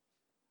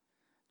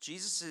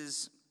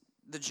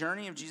 The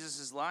journey of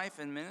Jesus' life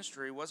and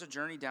ministry was a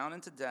journey down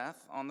into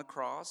death on the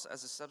cross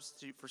as a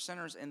substitute for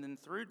sinners, and then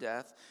through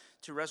death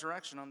to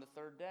resurrection on the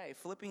third day.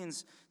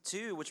 Philippians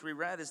 2, which we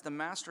read, is the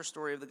master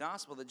story of the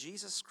gospel, that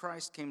Jesus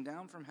Christ came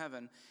down from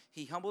heaven.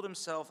 He humbled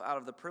himself out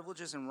of the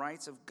privileges and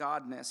rights of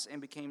godness and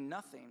became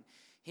nothing.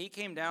 He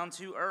came down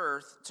to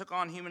earth, took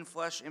on human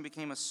flesh, and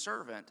became a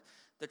servant.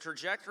 The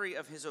trajectory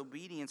of his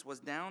obedience was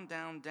down,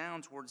 down,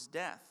 down towards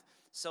death,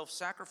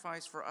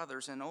 self-sacrifice for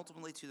others, and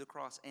ultimately to the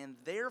cross. And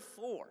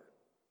therefore,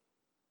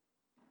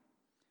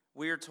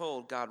 we are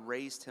told God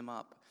raised him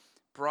up,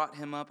 brought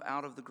him up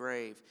out of the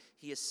grave.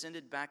 He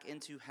ascended back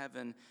into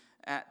heaven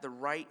at the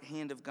right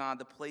hand of God,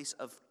 the place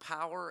of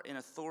power and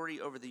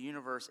authority over the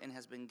universe, and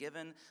has been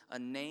given a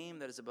name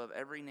that is above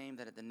every name,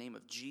 that at the name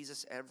of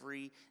Jesus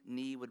every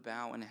knee would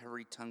bow and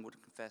every tongue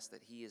would confess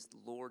that he is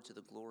Lord, to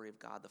the glory of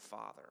God the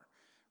Father.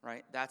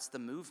 Right? That's the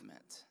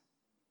movement.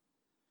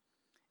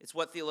 It's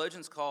what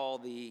theologians call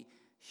the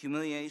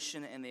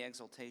humiliation and the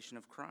exaltation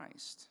of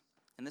Christ.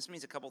 And this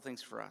means a couple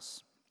things for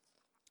us.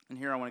 And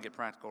here I want to get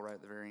practical right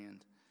at the very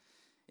end.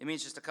 It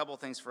means just a couple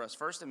of things for us.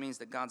 First, it means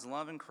that God's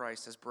love in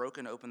Christ has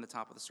broken open the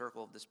top of the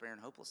circle of despair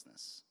and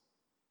hopelessness.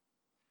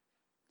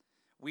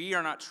 We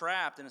are not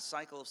trapped in a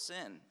cycle of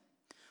sin.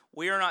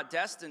 We are not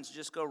destined to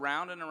just go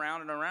round and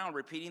around and around,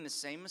 repeating the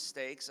same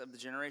mistakes of the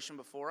generation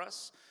before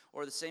us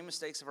or the same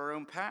mistakes of our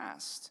own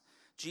past.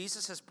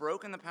 Jesus has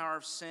broken the power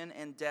of sin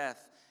and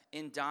death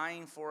in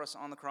dying for us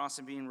on the cross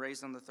and being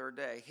raised on the third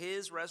day.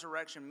 His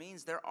resurrection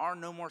means there are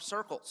no more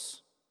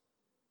circles.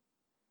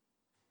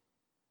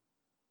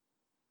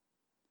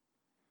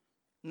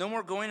 No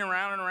more going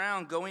around and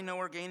around, going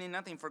nowhere, gaining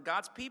nothing. For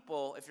God's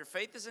people, if your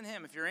faith is in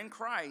him, if you're in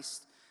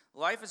Christ,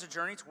 life is a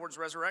journey towards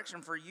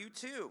resurrection for you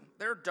too.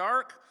 There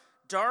are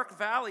dark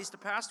valleys to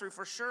pass through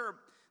for sure.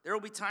 There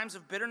will be times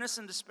of bitterness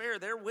and despair.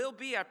 There will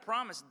be, I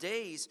promise,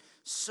 days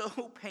so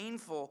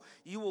painful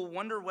you will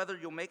wonder whether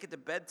you'll make it to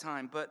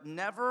bedtime, but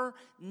never,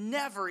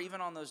 never,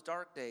 even on those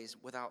dark days,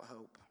 without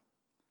hope.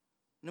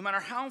 No matter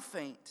how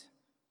faint,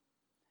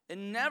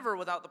 and never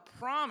without the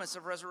promise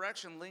of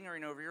resurrection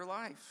lingering over your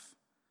life.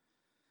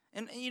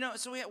 And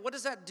so what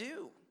does that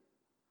do?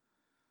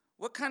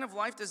 What kind of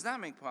life does that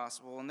make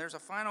possible? And there's a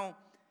final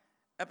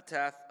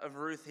epitaph of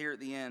Ruth here at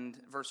the end,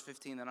 verse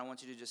 15, that I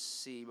want you to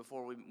just see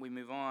before we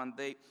move on.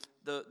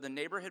 The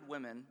neighborhood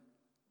women,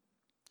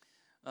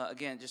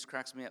 again, it just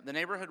cracks me up. The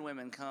neighborhood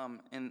women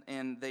come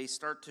and they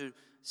start to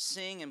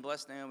sing and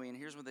bless Naomi, and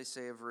here's what they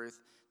say of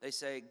Ruth. They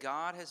say,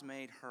 God has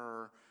made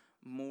her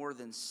more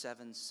than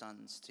 7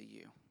 sons to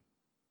you.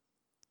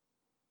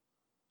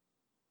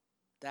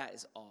 That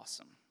is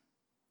awesome.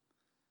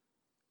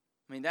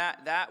 I mean,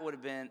 that would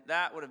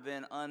have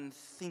been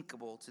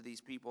unthinkable to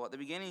these people. At the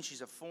beginning,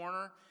 she's a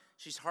foreigner.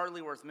 She's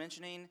hardly worth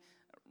mentioning.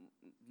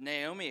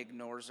 Naomi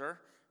ignores her,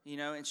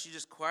 and she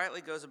just quietly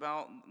goes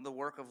about the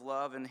work of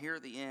love. And here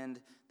at the end,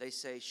 they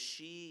say,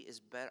 she is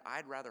better.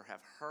 I'd rather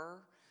have her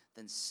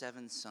than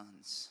 7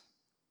 sons.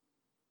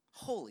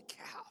 Holy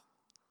cow.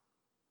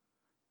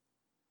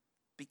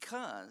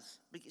 Because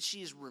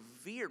she is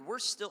revered. We're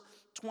still,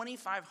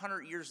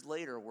 2,500 years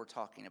later, we're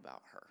talking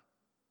about her.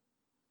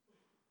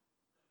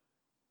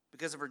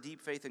 Because of her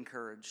deep faith and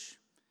courage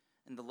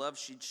and the love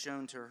she'd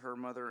shown to her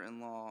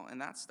mother-in-law.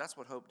 And that's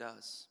what hope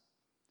does.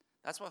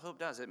 That's what hope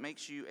does. It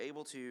makes you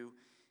able to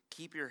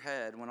keep your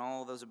head when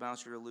all those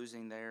about you are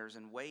losing theirs,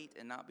 and wait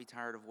and not be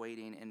tired of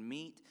waiting, and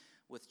meet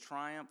with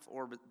triumph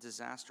or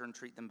disaster and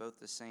treat them both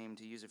the same,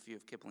 to use a few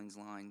of Kipling's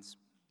lines.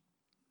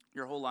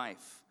 Your whole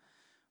life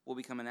will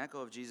become an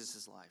echo of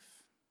Jesus'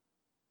 life.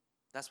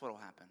 That's what will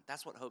happen.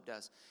 That's what hope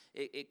does.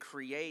 It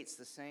creates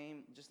the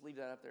same, just leave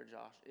that up there,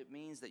 Josh. It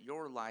means that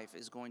your life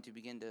is going to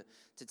begin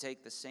to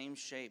take the same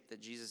shape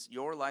that Jesus,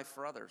 your life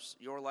for others,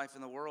 your life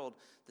in the world,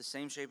 the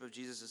same shape of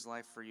Jesus'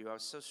 life for you. I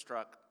was so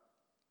struck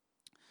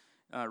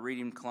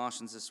reading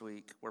Colossians this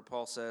week, where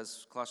Paul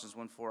says, Colossians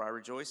 1:4, I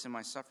rejoice in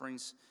my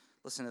sufferings,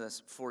 listen to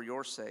this, for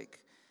your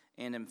sake,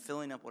 and am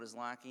filling up what is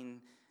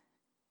lacking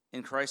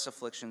in Christ's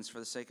afflictions for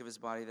the sake of his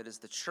body, that is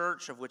the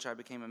church, of which I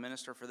became a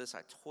minister. For this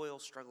I toil,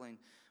 struggling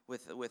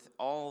with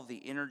all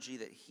the energy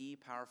that he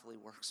powerfully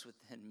works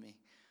within me.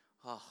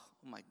 Oh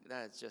my,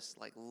 that has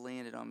just like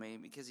landed on me,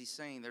 because he's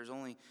saying there's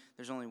only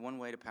one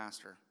way to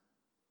pastor.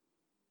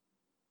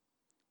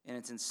 And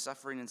it's in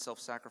suffering and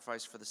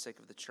self-sacrifice for the sake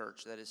of the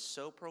church. That is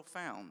so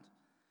profound,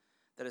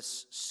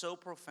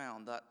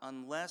 that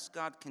unless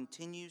God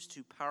continues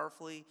to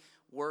powerfully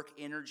work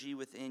energy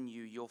within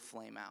you, you'll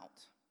flame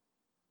out.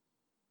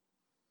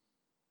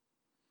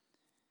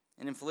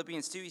 And in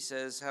Philippians 2, he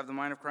says, have the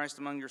mind of Christ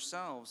among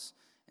yourselves.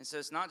 And so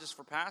it's not just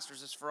for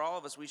pastors, it's for all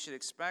of us. We should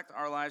expect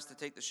our lives to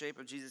take the shape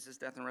of Jesus'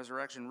 death and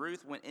resurrection.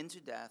 Ruth went into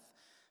death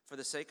for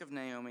the sake of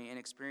Naomi and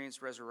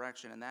experienced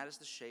resurrection, and that is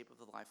the shape of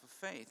the life of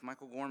faith.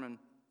 Michael Gorman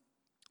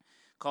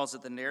calls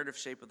it the narrative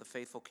shape of the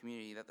faithful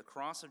community, that the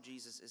cross of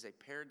Jesus is a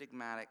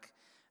paradigmatic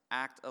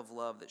act of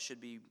love that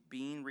should be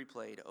being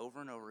replayed over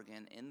and over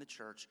again in the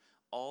church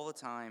all the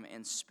time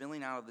and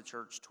spilling out of the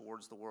church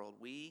towards the world.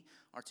 We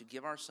are to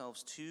give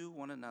ourselves to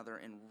one another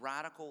in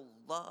radical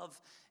love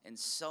and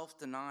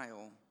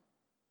self-denial,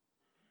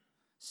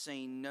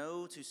 saying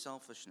no to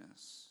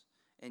selfishness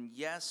and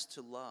yes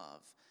to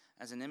love,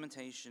 as an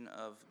imitation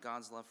of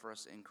God's love for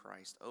us in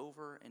Christ,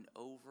 over and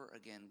over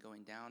again,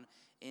 going down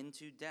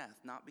into death,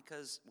 not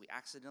because we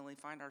accidentally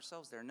find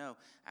ourselves there. No,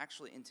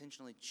 actually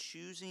intentionally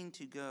choosing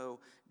to go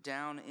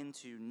down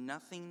into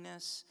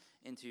nothingness,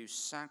 into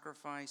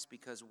sacrifice,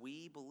 because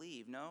we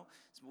believe,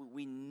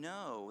 we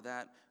know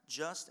that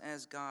just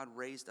as God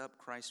raised up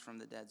Christ from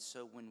the dead,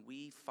 so when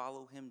we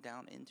follow him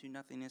down into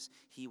nothingness,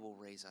 he will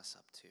raise us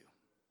up too.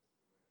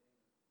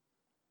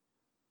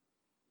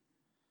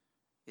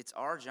 It's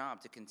our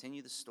job to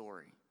continue the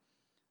story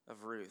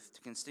of Ruth,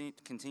 to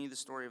continue the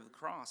story of the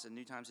cross in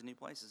new times and new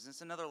places. And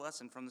it's another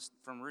lesson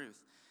from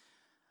Ruth.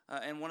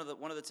 And one of the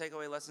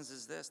takeaway lessons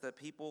is this, that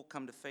people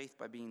come to faith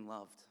by being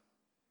loved.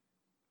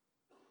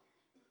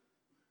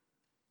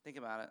 Think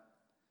about it.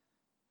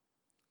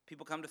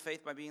 People come to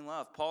faith by being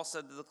loved. Paul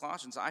said to the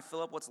Colossians, I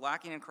fill up what's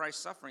lacking in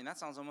Christ's suffering. That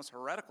sounds almost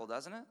heretical,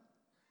 doesn't it?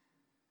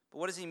 But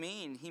what does he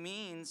mean? He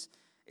means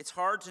it's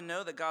hard to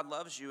know that God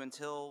loves you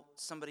until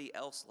somebody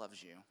else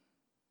loves you.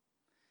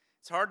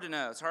 It's hard to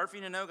know. It's hard for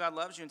you to know God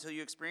loves you until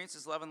you experience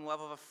his love and the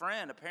love of a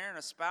friend, a parent,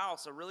 a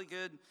spouse, a really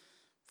good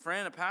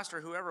friend, a pastor,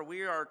 whoever.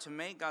 We are to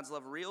make God's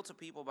love real to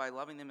people by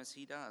loving them as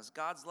he does.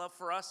 God's love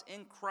for us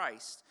in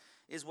Christ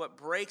is what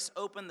breaks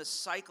open the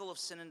cycle of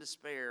sin and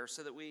despair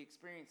so that we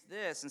experience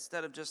this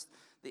instead of just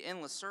the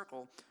endless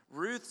circle.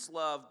 Ruth's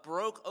love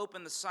broke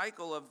open the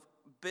cycle of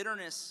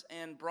bitterness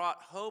and brought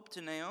hope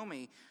to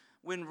Naomi.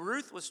 When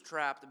Ruth was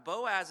trapped,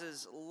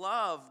 Boaz's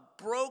love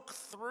broke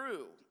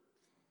through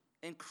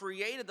and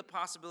created the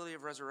possibility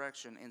of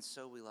resurrection, and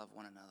so we love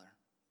one another.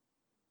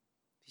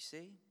 You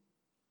see?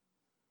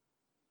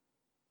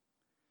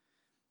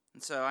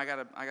 And so I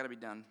gotta be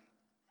done.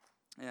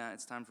 Yeah,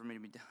 it's time for me to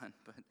be done.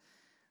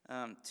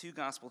 But two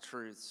gospel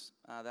truths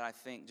that I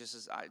think just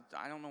as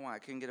I don't know why I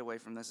couldn't get away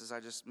from this as I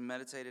just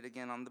meditated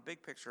again on the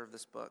big picture of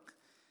this book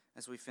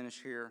as we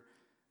finish here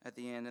at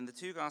the end. And the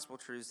two gospel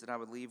truths that I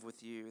would leave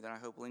with you that I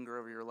hope linger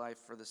over your life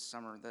for this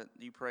summer, that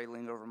you pray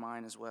linger over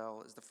mine as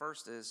well, is the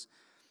first is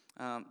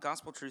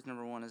gospel truth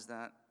number one is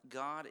that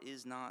God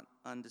is not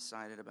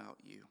undecided about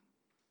you.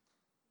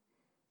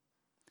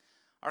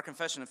 Our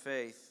confession of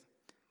faith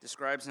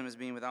describes him as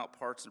being without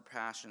parts or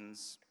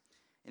passions,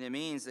 and it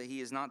means that he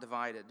is not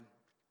divided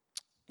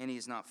and he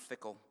is not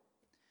fickle.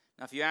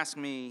 Now, if you ask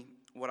me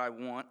what I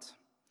want,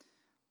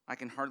 I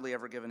can hardly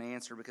ever give an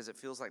answer because it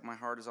feels like my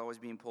heart is always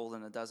being pulled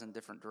in a dozen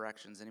different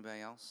directions.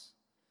 Anybody else?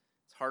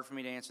 It's hard for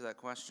me to answer that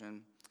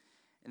question,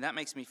 and that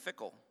makes me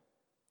fickle.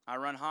 I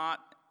run hot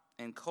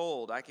and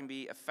cold. I can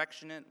be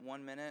affectionate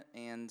 1 minute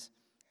and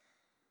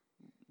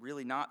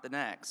really not the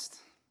next.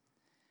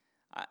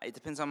 It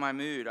depends on my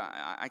mood.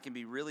 I can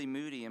be really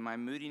moody, and my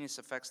moodiness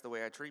affects the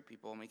way I treat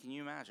people. I mean, can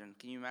you imagine?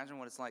 Can you imagine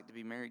what it's like to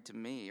be married to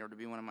me or to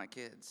be one of my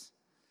kids?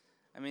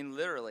 I mean,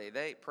 literally,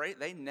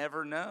 they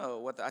never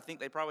know. I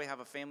think they probably have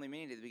a family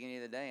meeting at the beginning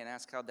of the day and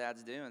ask how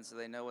dad's doing so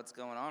they know what's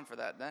going on for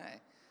that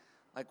day.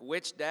 Like,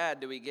 which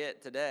dad do we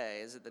get today?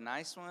 Is it the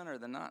nice one or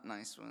the not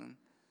nice one?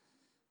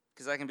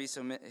 Because I can be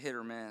so hit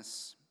or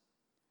miss.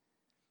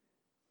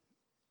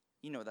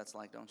 You know what that's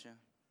like, don't you?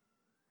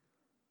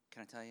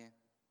 Can I tell you?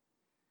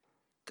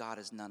 God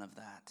is none of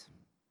that.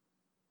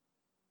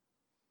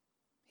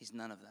 He's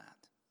none of that.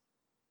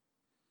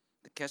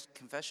 The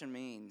confession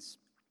means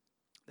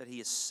that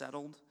he is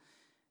settled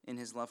in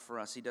his love for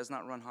us. He does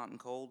not run hot and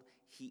cold.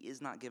 He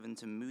is not given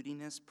to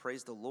moodiness.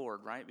 Praise the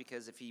Lord, right?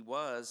 Because if he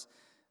was,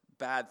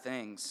 bad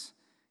things.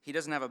 He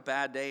doesn't have a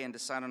bad day and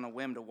decide on a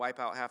whim to wipe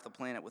out half the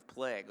planet with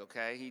plague,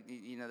 okay?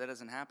 That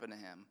doesn't happen to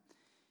him.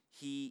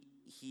 He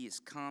is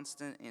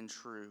constant and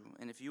true.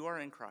 And if you are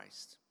in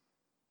Christ,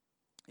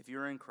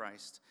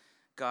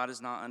 God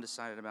is not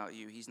undecided about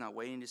you. He's not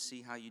waiting to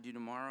see how you do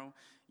tomorrow.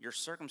 Your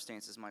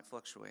circumstances might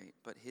fluctuate,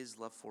 but his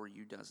love for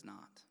you does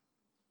not.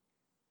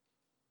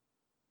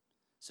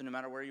 So no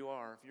matter where you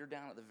are, if you're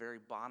down at the very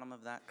bottom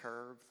of that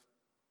curve,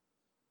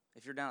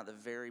 if you're down at the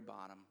very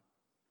bottom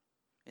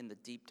in the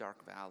deep,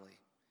 dark valley,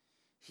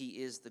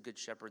 he is the good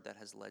shepherd that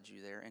has led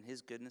you there, and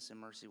his goodness and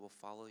mercy will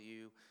follow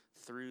you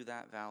through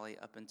that valley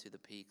up into the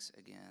peaks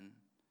again.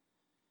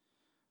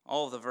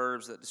 All of the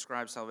verbs that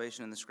describe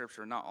salvation in the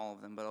scripture, not all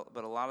of them,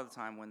 but a lot of the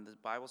time when the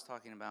Bible's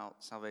talking about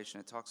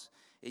salvation,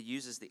 it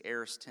uses the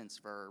aorist tense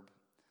verb.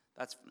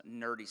 That's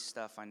nerdy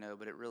stuff, I know,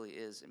 but it really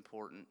is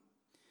important.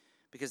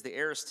 Because the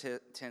aorist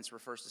tense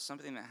refers to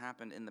something that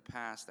happened in the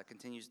past that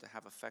continues to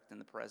have effect in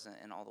the present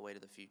and all the way to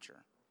the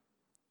future.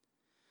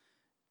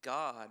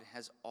 God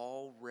has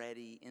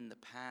already in the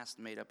past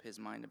made up his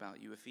mind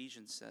about you.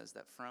 Ephesians says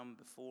that from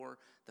before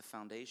the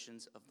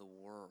foundations of the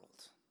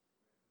world,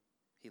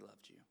 he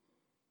loved you.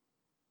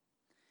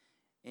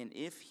 And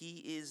if he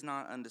is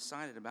not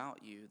undecided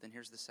about you, then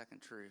here's the second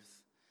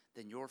truth,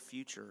 then your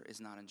future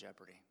is not in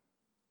jeopardy.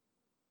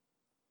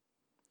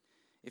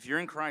 If you're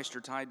in Christ,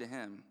 you're tied to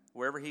him.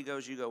 Wherever he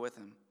goes, you go with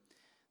him.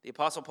 The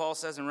Apostle Paul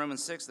says in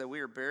Romans 6 that we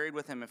are buried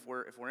with him if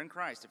we're in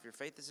Christ. If your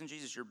faith is in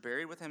Jesus, you're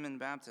buried with him in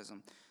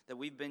baptism, that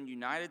we've been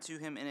united to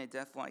him in a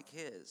death like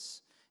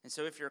his. And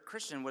so if you're a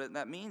Christian, what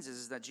that means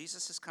is that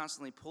Jesus is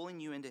constantly pulling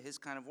you into his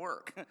kind of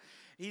work.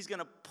 He's going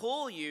to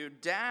pull you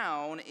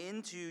down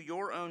into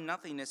your own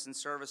nothingness in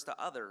service to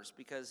others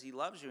because he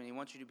loves you and he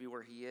wants you to be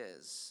where he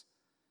is.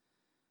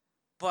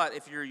 But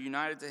if you're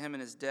united to him in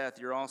his death,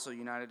 you're also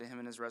united to him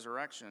in his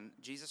resurrection.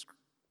 Jesus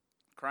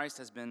Christ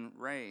has been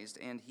raised,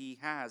 and he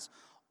has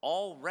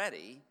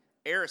already,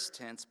 aorist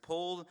tense,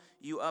 pulled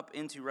you up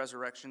into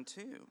resurrection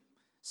too.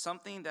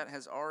 Something that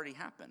has already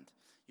happened.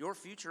 Your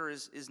future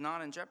is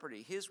not in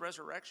jeopardy. His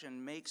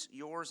resurrection makes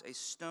yours a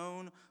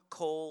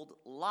stone-cold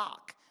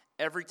lock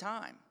every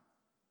time.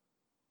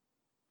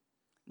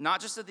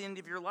 Not just at the end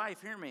of your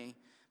life, hear me,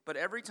 but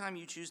every time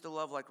you choose to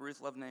love like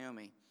Ruth loved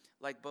Naomi,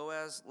 like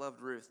Boaz loved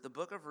Ruth. The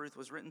book of Ruth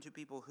was written to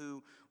people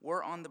who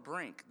were on the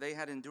brink. They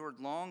had endured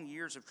long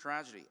years of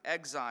tragedy,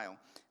 exile.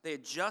 They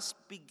had just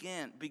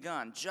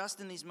begun,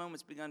 just in these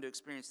moments begun to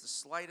experience the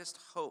slightest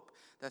hope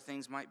that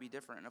things might be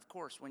different. And of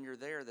course, when you're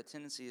there, the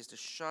tendency is to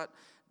shut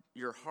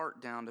your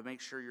heart down to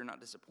make sure you're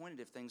not disappointed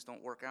if things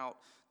don't work out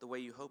the way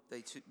you hope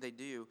they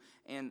do.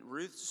 And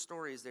Ruth's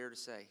story is there to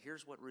say,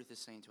 here's what Ruth is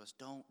saying to us.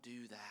 Don't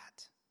do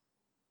that.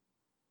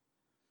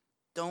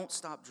 Don't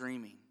stop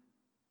dreaming.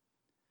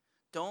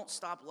 Don't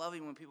stop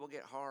loving when people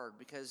get hard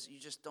because you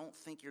just don't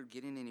think you're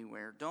getting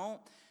anywhere.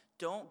 Don't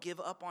give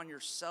up on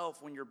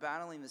yourself when you're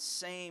battling the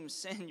same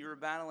sin you were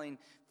battling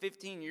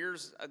 15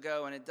 years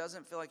ago and it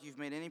doesn't feel like you've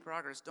made any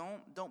progress.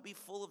 Don't be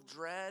full of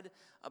dread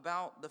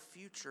about the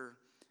future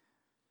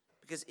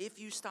because if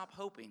you stop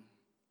hoping,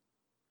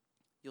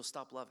 you'll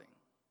stop loving.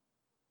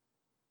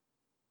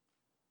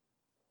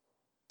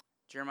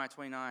 Jeremiah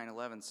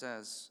 29:11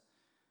 says,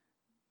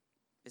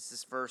 it's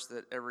this verse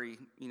that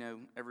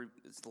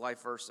it's the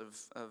life verse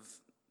of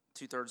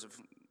 2/3 of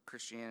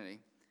Christianity.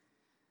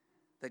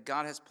 That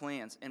God has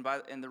plans.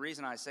 And the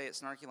reason I say it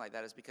snarky like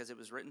that is because it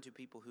was written to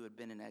people who had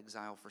been in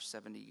exile for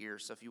 70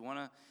 years. So if you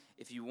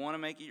want to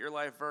make it your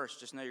life verse,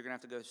 just know you're going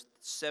to have to go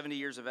 70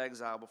 years of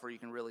exile before you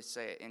can really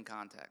say it in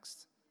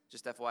context.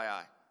 Just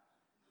FYI.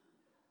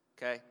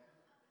 Okay?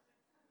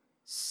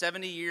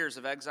 70 years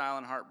of exile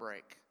and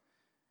heartbreak.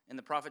 And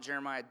the prophet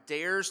Jeremiah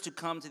dares to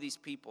come to these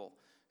people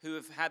who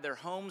have had their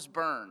homes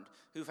burned,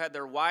 who've had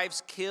their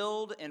wives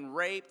killed and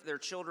raped, their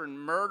children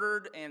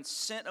murdered and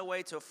sent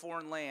away to a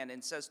foreign land,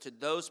 and says to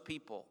those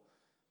people,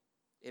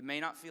 it may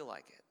not feel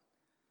like it,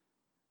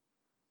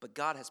 but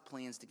God has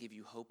plans to give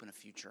you hope and a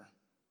future.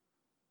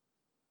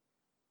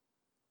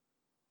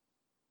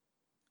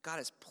 God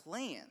has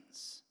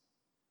plans.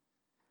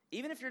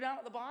 Even if you're down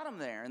at the bottom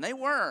there, and they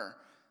were,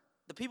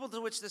 the people to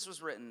which this was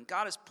written,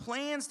 God has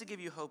plans to give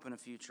you hope and a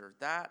future.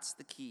 That's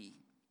the key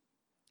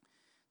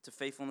to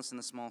faithfulness in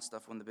the small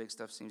stuff when the big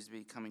stuff seems to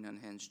be coming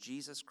unhinged.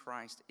 Jesus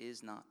Christ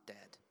is not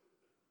dead.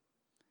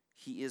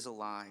 He is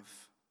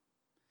alive.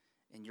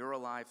 And you're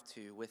alive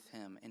too with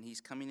him. And he's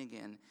coming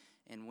again.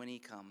 And when he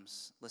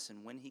comes,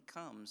 listen, when he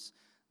comes,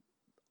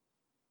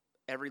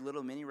 every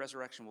little mini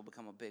resurrection will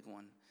become a big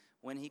one.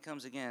 When he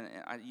comes again,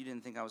 you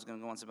didn't think I was going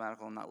to go on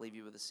sabbatical and not leave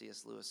you with a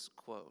C.S. Lewis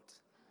quote.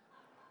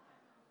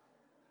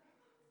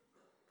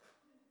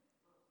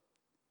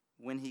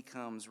 When he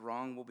comes,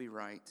 wrong will be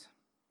right.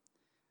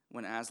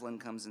 When Aslan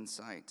comes in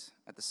sight,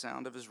 at the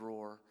sound of his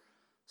roar,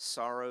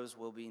 sorrows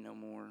will be no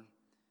more.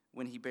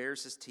 When he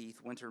bares his teeth,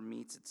 winter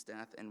meets its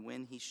death, and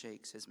when he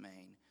shakes his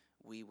mane,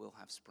 we will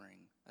have spring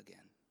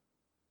again.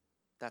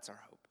 That's our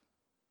hope.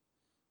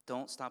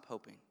 Don't stop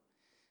hoping,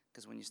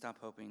 because when you stop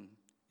hoping,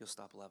 you'll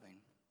stop loving.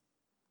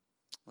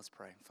 Let's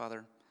pray.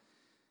 Father,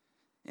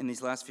 in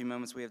these last few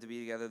moments we have to be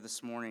together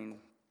this morning,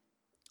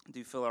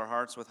 do fill our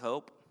hearts with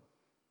hope.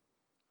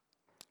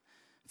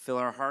 Fill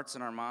our hearts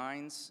and our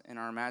minds and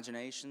our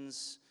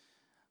imaginations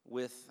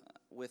with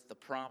the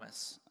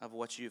promise of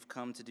what you've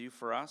come to do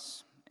for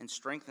us, and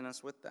strengthen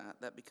us with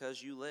that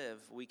because you live,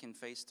 we can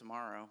face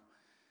tomorrow.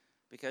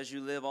 Because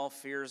you live, all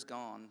fear is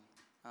gone.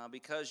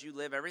 Because you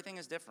live, everything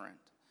is different.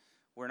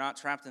 We're not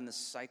trapped in this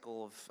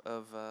cycle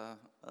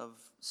of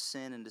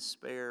sin and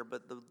despair,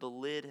 but the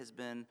lid has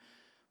been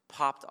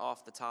popped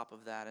off the top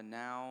of that, and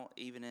now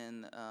even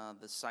in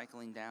the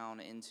cycling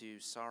down into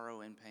sorrow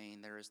and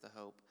pain, there is the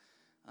hope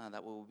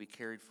that we will be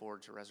carried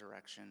forward to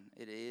resurrection.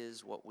 It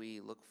is what we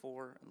look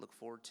forward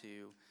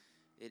to.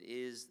 It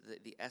is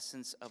the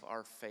essence of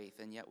our faith,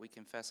 and yet we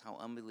confess how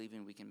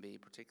unbelieving we can be,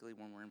 particularly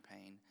when we're in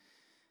pain.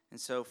 And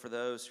so for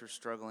those who are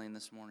struggling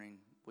this morning,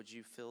 would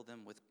you fill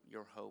them with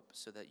your hope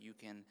so that you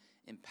can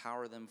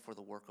empower them for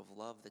the work of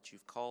love that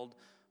you've called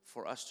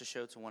for us to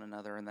show to one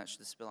another, and that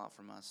should spill out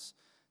from us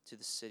to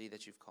the city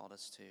that you've called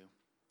us to.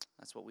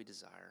 That's what we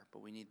desire,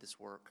 but we need this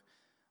work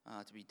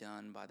to be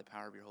done by the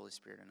power of your Holy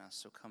Spirit in us.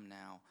 So come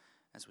now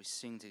as we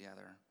sing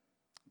together.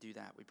 Do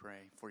that, we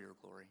pray, for your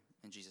glory.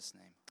 In Jesus'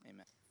 name,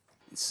 amen.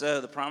 And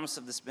so the promise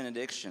of this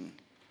benediction,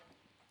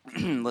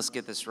 let's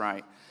get this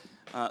right.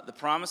 The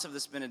promise of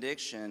this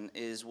benediction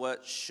is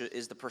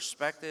is the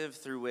perspective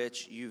through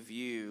which you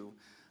view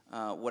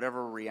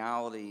whatever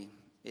reality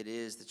it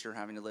is that you're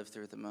having to live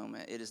through at the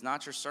moment. It is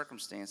not your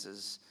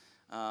circumstances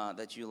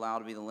that you allow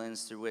to be the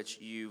lens through which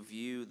you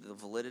view the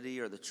validity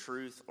or the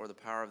truth or the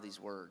power of these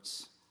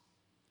words.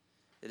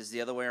 It is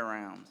the other way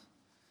around.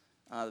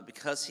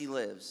 Because he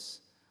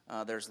lives,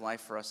 there's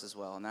life for us as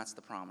well, and that's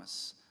the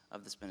promise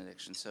of this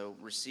benediction. So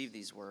receive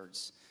these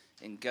words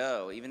and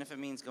go, even if it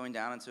means going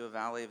down into a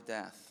valley of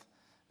death,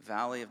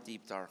 valley of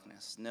deep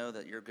darkness. Know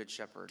that your good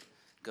shepherd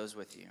goes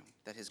with you,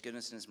 that his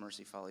goodness and his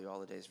mercy follow you all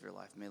the days of your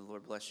life. May the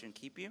Lord bless you and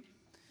keep you.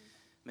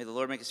 May the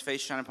Lord make his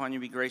face shine upon you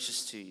and be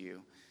gracious to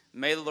you.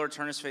 May the Lord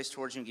turn his face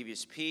towards you and give you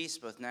his peace,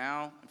 both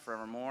now and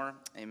forevermore.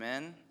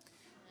 Amen.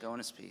 Go in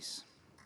his peace.